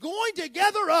 he's going to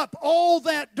gather up all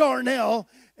that darnel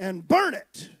and burn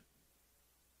it.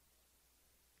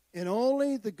 And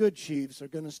only the good sheaves are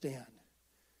going to stand.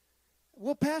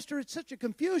 Well, Pastor, it's such a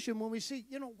confusion when we see,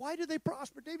 why do they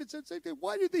prosper? David said the same thing.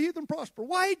 Why do the heathen prosper?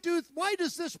 Why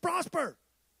does this prosper?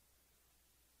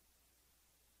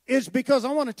 It's because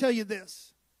I want to tell you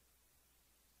this.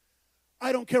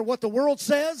 I don't care what the world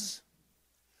says.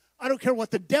 I don't care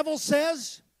what the devil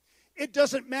says. It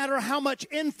doesn't matter how much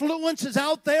influence is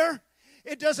out there.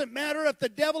 It doesn't matter if the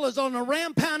devil is on a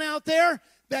rampant out there.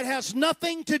 That has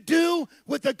nothing to do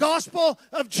with the gospel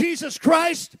of Jesus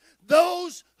Christ.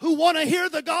 Those who want to hear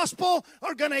the gospel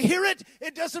are going to hear it.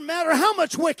 It doesn't matter how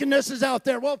much wickedness is out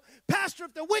there. Well, Pastor,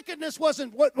 if the wickedness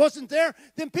wasn't there,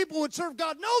 then people would serve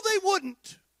God. No, they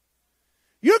wouldn't.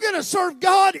 You're going to serve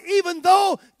God even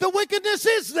though the wickedness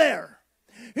is there.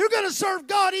 You're going to serve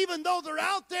God even though they're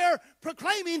out there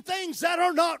proclaiming things that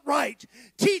are not right.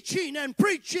 Teaching and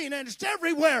preaching, and it's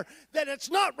everywhere that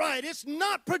it's not right. It's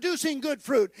not producing good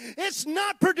fruit. It's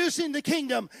not producing the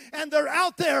kingdom. And they're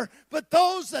out there, but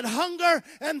those that hunger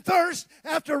and thirst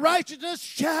after righteousness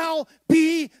shall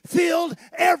be filled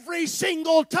every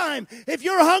single time. If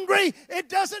you're hungry, it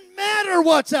doesn't matter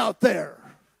what's out there.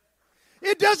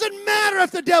 It doesn't matter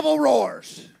if the devil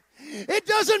roars. It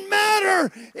doesn't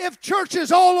matter if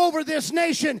churches all over this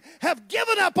nation have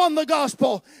given up on the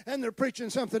gospel and they're preaching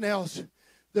something else.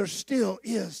 There still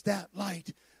is that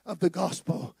light of the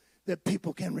gospel that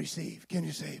people can receive. Can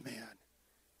you say amen?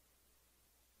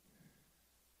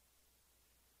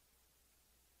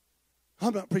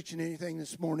 I'm not preaching anything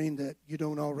this morning that you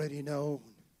don't already know,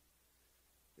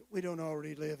 that we don't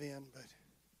already live in,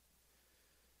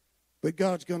 but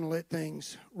God's going to let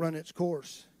things run its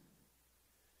course,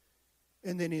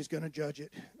 and then He's going to judge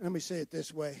it. Let me say it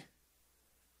this way.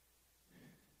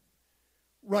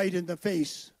 Right in the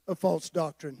face of false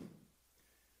doctrine,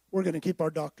 we're going to keep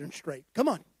our doctrine straight. Come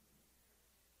on.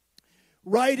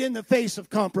 Right in the face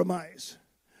of compromise,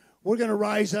 we're going to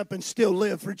rise up and still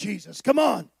live for Jesus. Come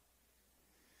on.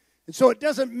 And so it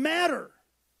doesn't matter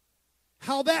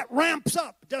how that ramps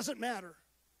up. It doesn't matter.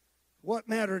 What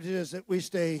matters is that we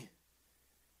stay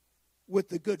with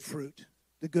the good fruit,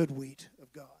 the good wheat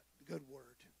of God, the good word.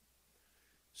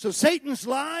 So Satan's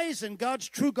lies and God's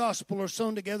true gospel are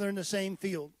sown together in the same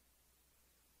field.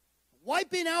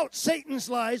 Wiping out Satan's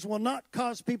lies will not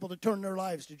cause people to turn their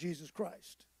lives to Jesus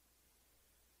Christ.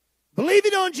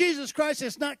 Believing on Jesus Christ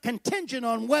is not contingent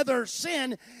on whether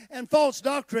sin and false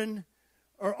doctrine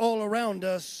are all around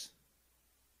us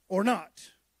or not.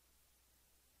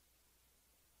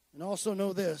 And also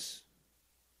know this,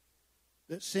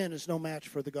 that sin is no match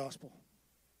for the gospel.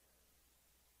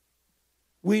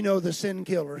 We know the sin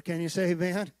killer. Can you say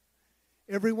amen?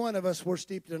 Every one of us were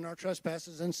steeped in our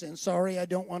trespasses and sins. Sorry, I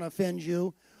don't want to offend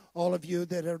you, all of you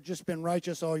that have just been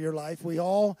righteous all your life. We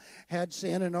all had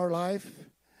sin in our life,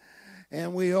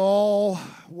 and we all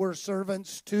were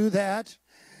servants to that.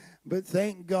 But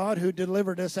thank God who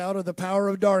delivered us out of the power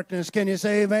of darkness. Can you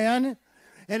say amen?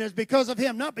 And it's because of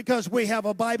Him, not because we have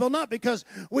a Bible, not because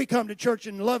we come to church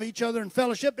and love each other and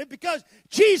fellowship, but because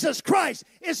Jesus Christ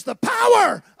is the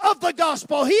power of the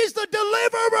gospel. He's the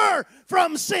deliverer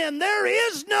from sin. There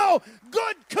is no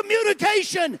good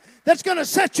communication that's going to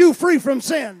set you free from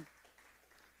sin.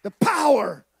 The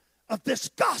power of this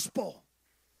gospel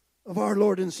of our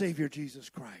Lord and Savior Jesus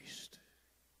Christ.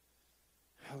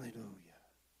 Hallelujah.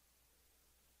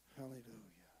 Hallelujah.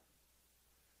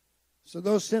 So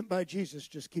those sent by Jesus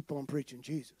just keep on preaching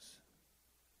Jesus.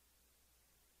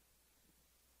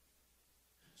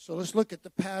 So let's look at the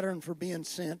pattern for being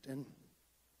sent, and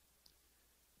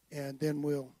then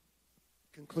we'll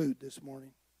conclude this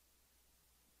morning.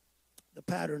 The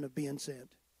pattern of being sent.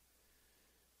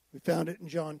 We found it in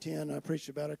John 10. I preached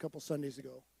about it a couple Sundays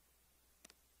ago.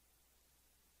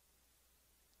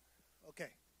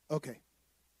 Okay.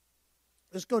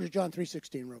 Let's go to John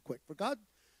 3:16 real quick. For God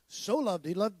so loved,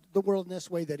 He loved the world in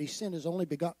this way that He sent His only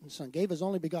begotten Son, gave His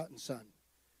only begotten Son,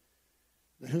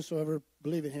 that whosoever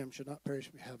believe in Him should not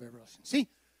perish but have everlasting. See,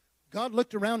 God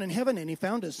looked around in heaven and He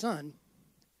found His Son,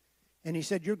 and He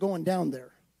said, you're going down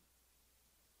there.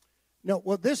 No,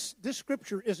 well, this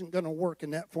scripture isn't going to work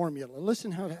in that formula.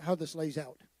 Listen how this lays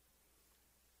out.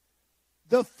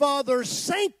 The Father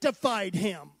sanctified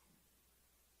Him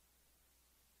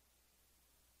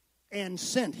and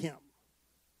sent Him.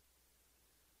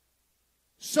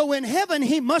 So in heaven,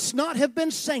 He must not have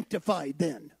been sanctified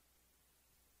then.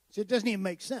 See, it doesn't even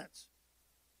make sense.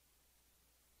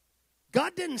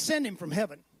 God didn't send Him from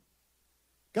heaven.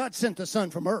 God sent the Son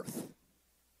from earth.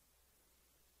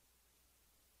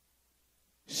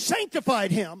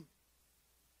 Sanctified Him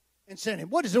and sent Him.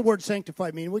 What does the word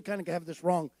sanctified mean? We kind of have this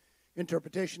wrong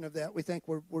interpretation of that. We think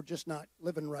we're just not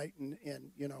living right,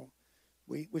 and you know,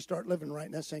 we start living right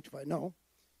and that's sanctified. No,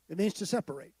 it means to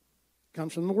separate. It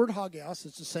comes from the word hagios.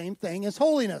 It's the same thing as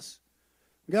holiness.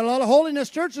 We got a lot of holiness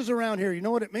churches around here. You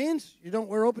know what it means? You don't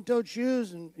wear open-toed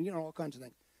shoes and, you know, all kinds of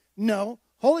things. No,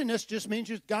 holiness just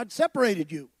means God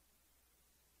separated you.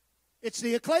 It's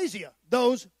the ecclesia,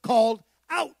 those called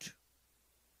out.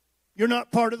 You're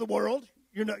not part of the world.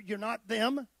 You're not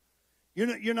them.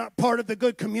 You're not part of the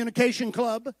good communication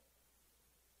club.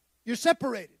 You're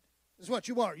separated. Is what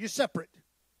you are. You're separate.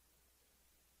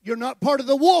 You're not part of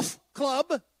the wolf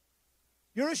club.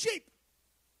 You're a sheep.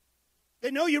 They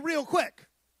know you real quick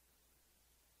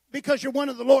because you're one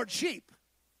of the Lord's sheep.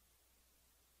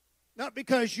 Not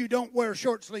because you don't wear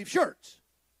short sleeve shirts.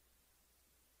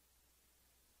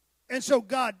 And so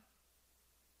God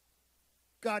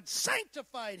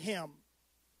sanctified Him,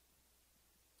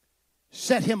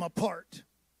 set Him apart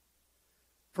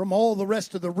from all the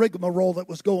rest of the rigmarole that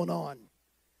was going on.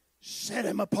 Set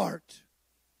Him apart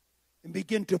and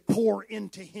begin to pour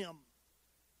into Him.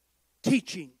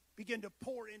 Teaching. Begin to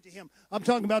pour into Him. I'm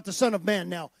talking about the Son of Man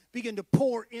now. Begin to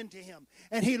pour into Him.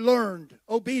 And He learned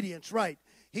obedience, right?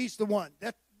 He's the one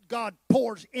that God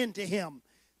pours into Him.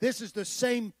 This is the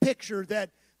same picture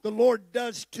that the Lord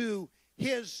does to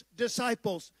His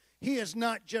disciples. He is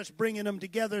not just bringing them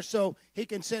together so He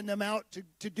can send them out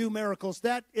to do miracles.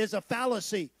 That is a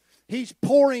fallacy. He's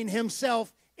pouring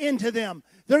Himself into them.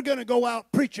 They're going to go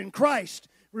out preaching Christ,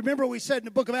 Remember we said in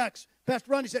the book of Acts,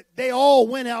 Pastor Ronnie said, they all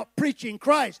went out preaching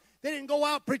Christ. They didn't go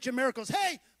out preaching miracles.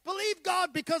 Hey, believe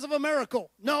God because of a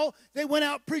miracle. No, they went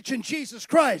out preaching Jesus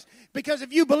Christ. Because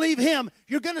if you believe Him,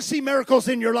 you're going to see miracles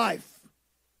in your life.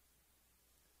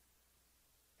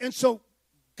 And so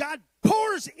God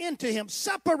pours into him,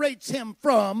 separates him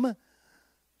from,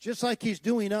 just like He's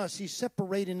doing us, He's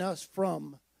separating us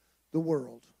from the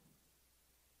world.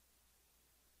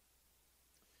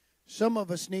 Some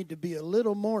of us need to be a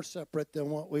little more separate than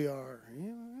what we are.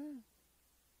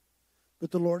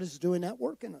 But the Lord is doing that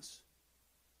work in us.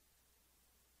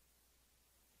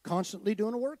 Constantly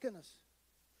doing a work in us.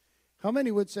 How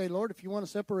many would say, Lord, if you want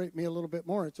to separate me a little bit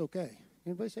more, it's okay?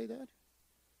 Anybody say that?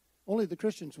 Only the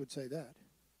Christians would say that.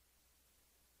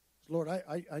 Lord,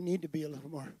 I need to be a little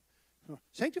more.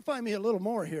 Sanctify me a little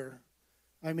more here.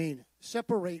 I mean,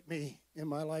 separate me in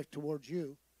my life towards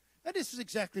you. And this is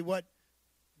exactly what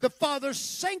the Father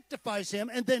sanctifies him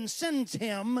and then sends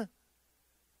him.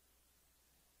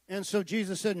 And so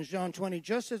Jesus said in John 20,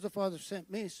 just as the Father sent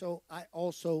me, so I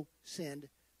also send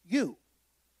you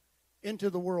into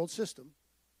the world system.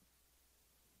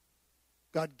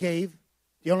 God gave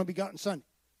the only begotten Son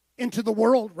into the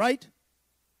world, right?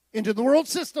 Into the world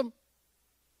system.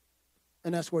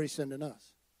 And that's where He's sending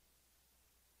us.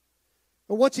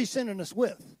 But what's He sending us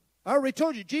with? I already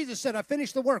told you, Jesus said, I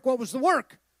finished the work. What was the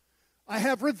work? I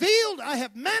have revealed, I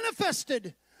have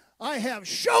manifested, I have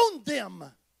shown them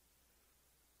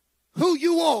who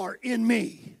you are in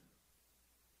me,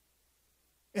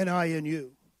 and I in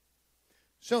you.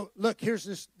 So, look,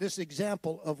 here's this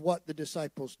example of what the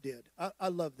disciples did. I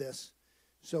love this.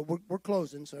 So, we're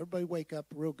closing, so everybody wake up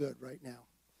real good right now.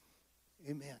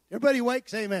 Amen. Everybody awake?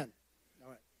 Say amen. All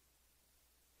right.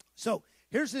 So,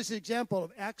 here's this example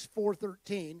of Acts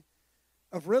 4:13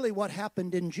 of really what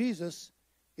happened in Jesus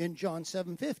in John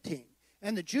 7:15.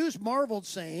 And the Jews marveled,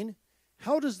 saying,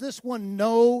 how does this one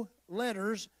know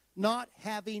letters, not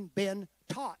having been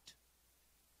taught?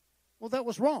 Well, that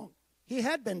was wrong. He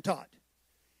had been taught.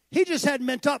 He just hadn't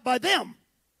been taught by them,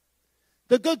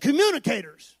 the good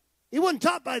communicators. He wasn't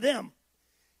taught by them.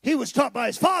 He was taught by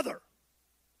His Father.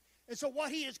 And so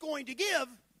what He is going to give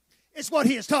is what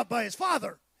He is taught by His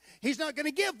Father. He's not going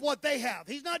to give what they have.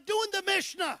 He's not doing the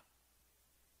Mishnah.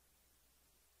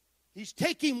 He's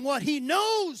taking what He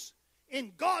knows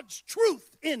in God's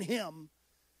truth in Him,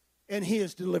 and He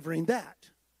is delivering that.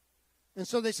 And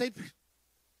so they say,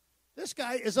 this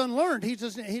guy is unlearned. He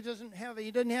doesn't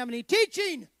have any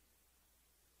teaching.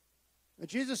 And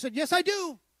Jesus said, yes, I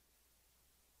do.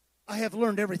 I have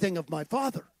learned everything of my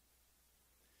Father.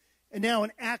 And now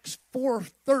in Acts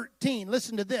 4:13,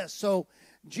 listen to this. So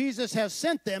Jesus has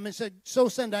sent them and said, so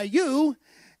send I you.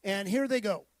 And here they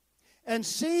go. And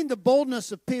seeing the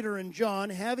boldness of Peter and John,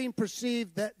 having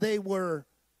perceived that they were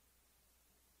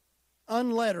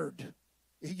unlettered,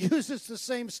 he uses the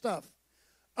same stuff,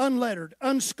 unlettered,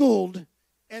 unschooled,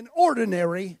 and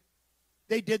ordinary,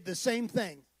 they did the same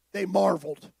thing. They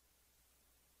marveled.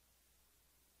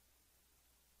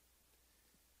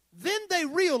 Then they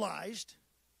realized,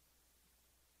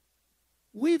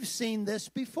 we've seen this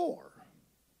before.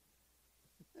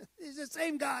 These are the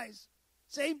same guys,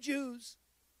 same Jews,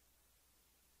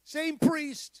 same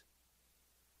priest.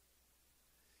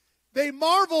 They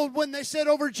marveled when they said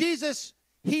over Jesus,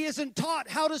 He isn't taught.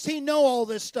 How does He know all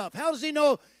this stuff? How does He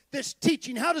know this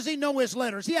teaching? How does He know His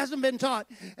letters? He hasn't been taught.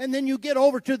 And then you get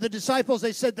over to the disciples.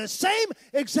 They said the same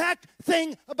exact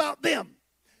thing about them.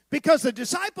 Because the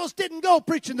disciples didn't go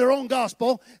preaching their own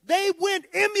gospel. They went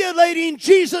emulating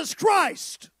Jesus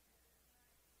Christ.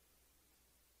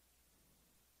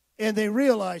 And they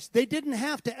realized they didn't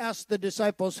have to ask the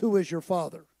disciples, who is your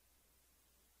Father?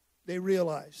 They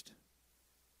realized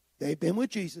they've been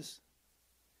with Jesus.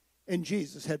 And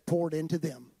Jesus had poured into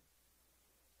them.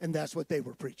 And that's what they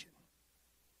were preaching.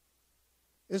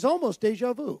 It's almost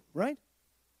deja vu, right?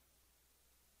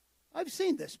 I've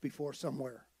seen this before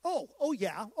somewhere. Oh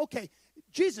yeah, okay.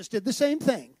 Jesus did the same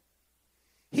thing.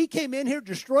 He came in here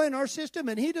destroying our system,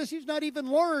 and he's not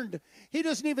even learned. He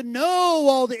doesn't even know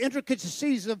all the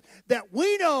intricacies that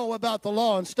we know about the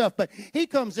law and stuff, but he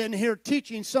comes in here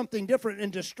teaching something different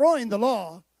and destroying the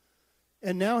law.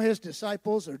 And now his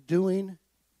disciples are doing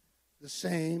the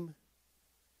same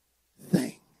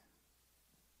thing.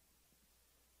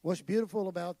 What's beautiful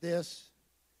about this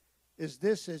is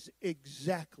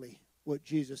exactly what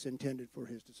Jesus intended for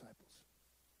His disciples.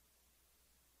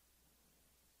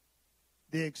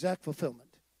 The exact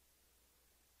fulfillment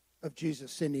of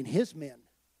Jesus sending His men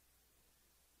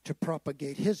to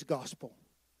propagate His gospel,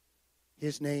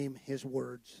 His name, His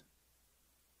words.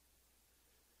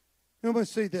 I'm going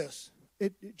to say this.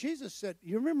 Jesus said,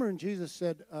 you remember when Jesus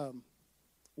said,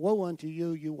 woe unto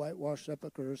you, you whitewashed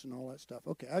sepulchres and all that stuff.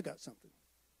 Okay, I got something.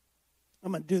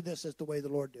 I'm going to do this as the way the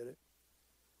Lord did it.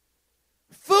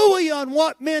 Phooey on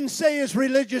what men say is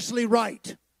religiously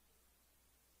right.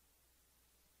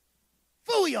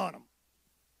 Phooey on them.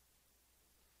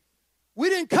 We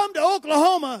didn't come to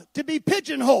Oklahoma to be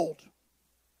pigeonholed.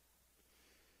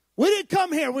 We didn't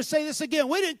come here, we'll say this again,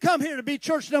 we didn't come here to be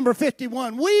church number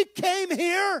 51. We came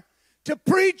here to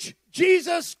preach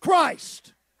Jesus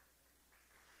Christ.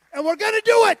 And we're going to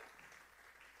do it.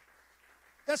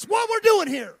 That's what we're doing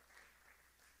here.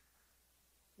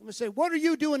 I'm going to say, what are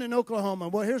you doing in Oklahoma?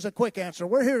 Well, here's a quick answer.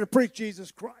 We're here to preach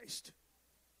Jesus Christ.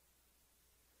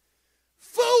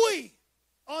 Phooey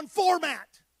on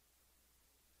format.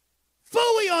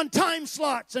 Phooey on time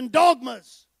slots and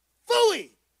dogmas. Phooey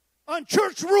on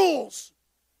church rules.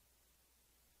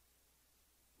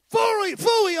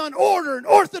 Phooey on order and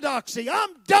orthodoxy.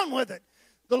 I'm done with it.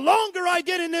 The longer I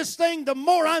get in this thing, the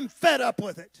more I'm fed up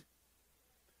with it.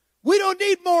 We don't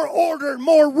need more order,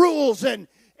 more rules, and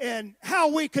how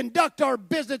we conduct our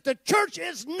business. The church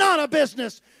is not a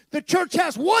business. The church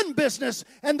has one business,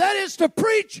 and that is to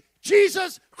preach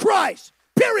Jesus Christ.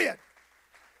 Period.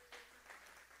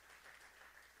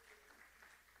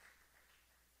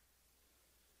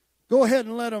 Go ahead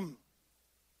and let them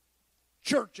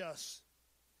church us.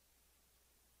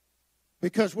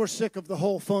 Because we're sick of the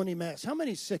whole phony mess. How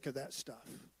many's sick of that stuff?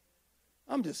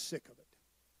 I'm just sick of it.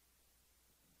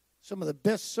 Some of the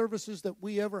best services that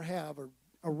we ever have are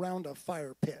around a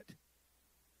fire pit.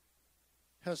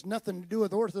 Has nothing to do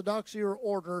with orthodoxy or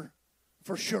order,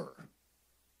 for sure.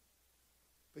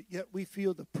 But yet we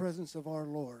feel the presence of our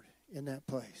Lord in that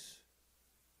place.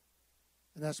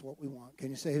 And that's what we want.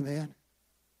 Can you say amen?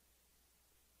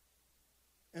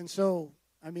 And so,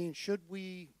 should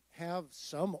we have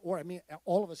some,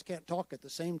 all of us can't talk at the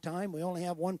same time. We only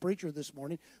have one preacher this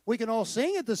morning. We can all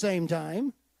sing at the same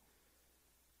time.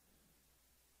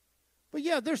 But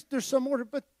yeah, there's some order.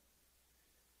 But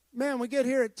man, we get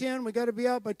here at 10. We got to be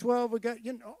out by 12. We got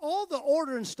all the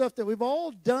order and stuff that we've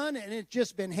all done, and it's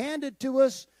just been handed to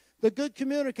us. The good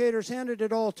communicators handed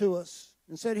it all to us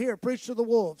and said, "Here, preach to the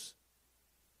wolves."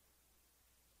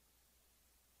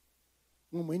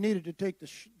 When we needed to take the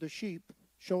sheep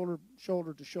shoulder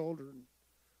to shoulder and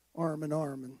arm in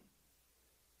arm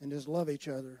and just love each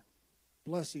other,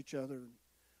 bless each other, and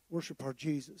worship our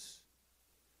Jesus.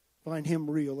 Find him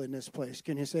real in this place.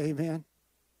 Can you say amen?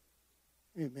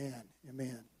 Amen.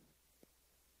 Amen.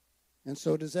 And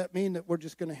so does that mean that we're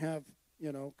just going to have,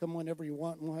 come whenever you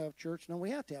want and we'll have church? No, we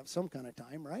have to have some kind of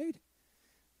time, right?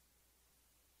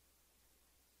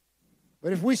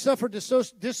 But if we suffer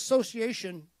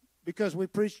dissociation because we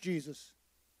preach Jesus,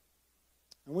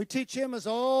 and we teach him as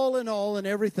all in all and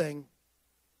everything,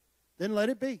 then let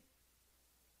it be.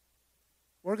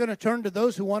 We're going to turn to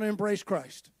those who want to embrace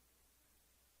Christ.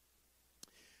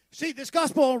 See, this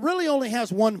gospel really only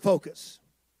has one focus.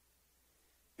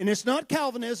 And it's not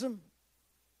Calvinism.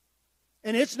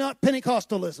 And it's not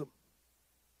Pentecostalism.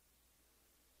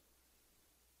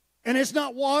 And it's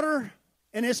not water.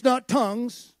 And it's not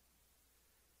tongues.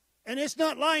 And it's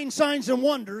not lying signs and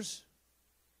wonders.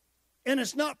 And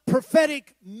it's not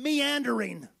prophetic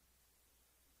meandering.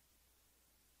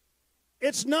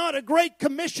 It's not a great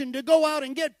commission to go out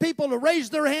and get people to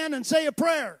raise their hand and say a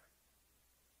prayer.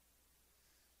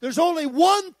 There's only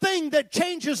one thing that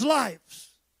changes lives.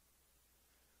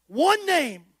 One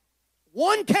name,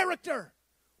 one character,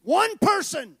 one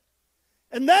person,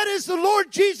 and that is the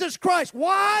Lord Jesus Christ.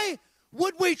 Why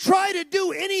would we try to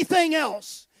do anything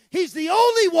else? He's the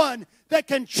only one that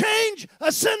can change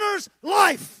a sinner's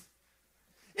life.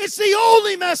 It's the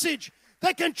only message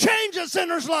that can change a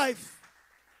sinner's life.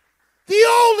 The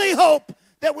only hope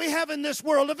that we have in this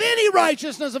world of any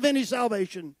righteousness, of any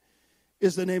salvation,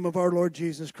 is the name of our Lord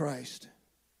Jesus Christ.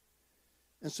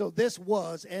 And so this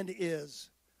was and is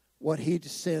what he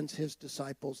sends his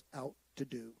disciples out to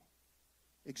do.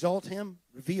 Exalt him,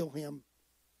 reveal him,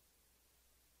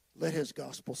 let his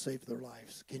gospel save their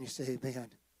lives. Can you say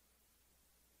amen?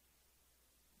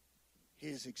 He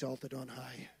is exalted on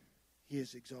high. He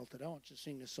is exalted. I want you to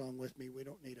sing this song with me. We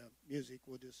don't need a music.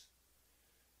 We'll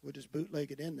just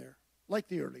bootleg it in there, like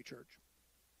the early church.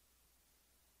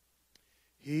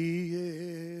 He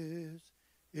is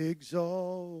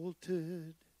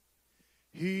exalted.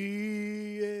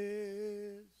 He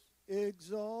is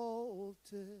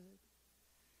exalted.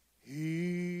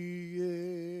 He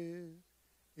is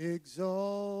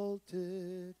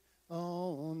exalted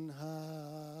on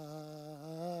high.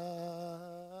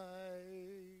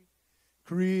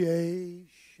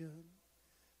 Creation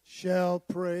shall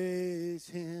praise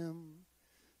him.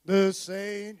 The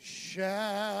saints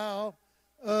shall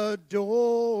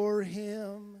adore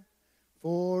him,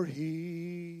 for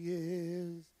he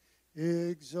is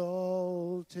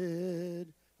exalted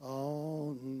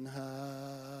on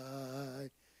high.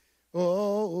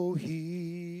 Oh,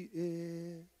 he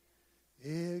is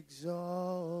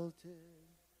exalted.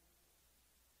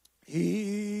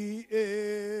 He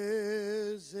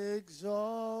is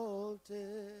exalted.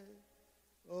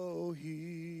 Oh,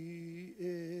 he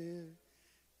is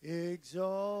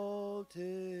exalted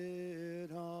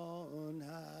on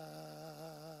high.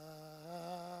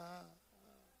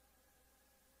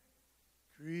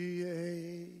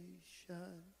 Creation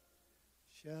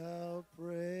shall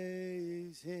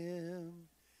praise him,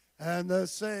 and the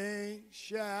saints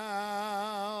shall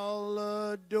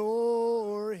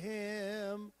adore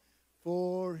him,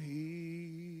 for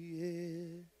he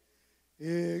is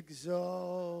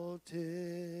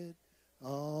exalted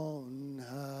on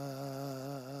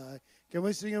high. Can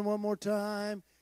we sing it one more time?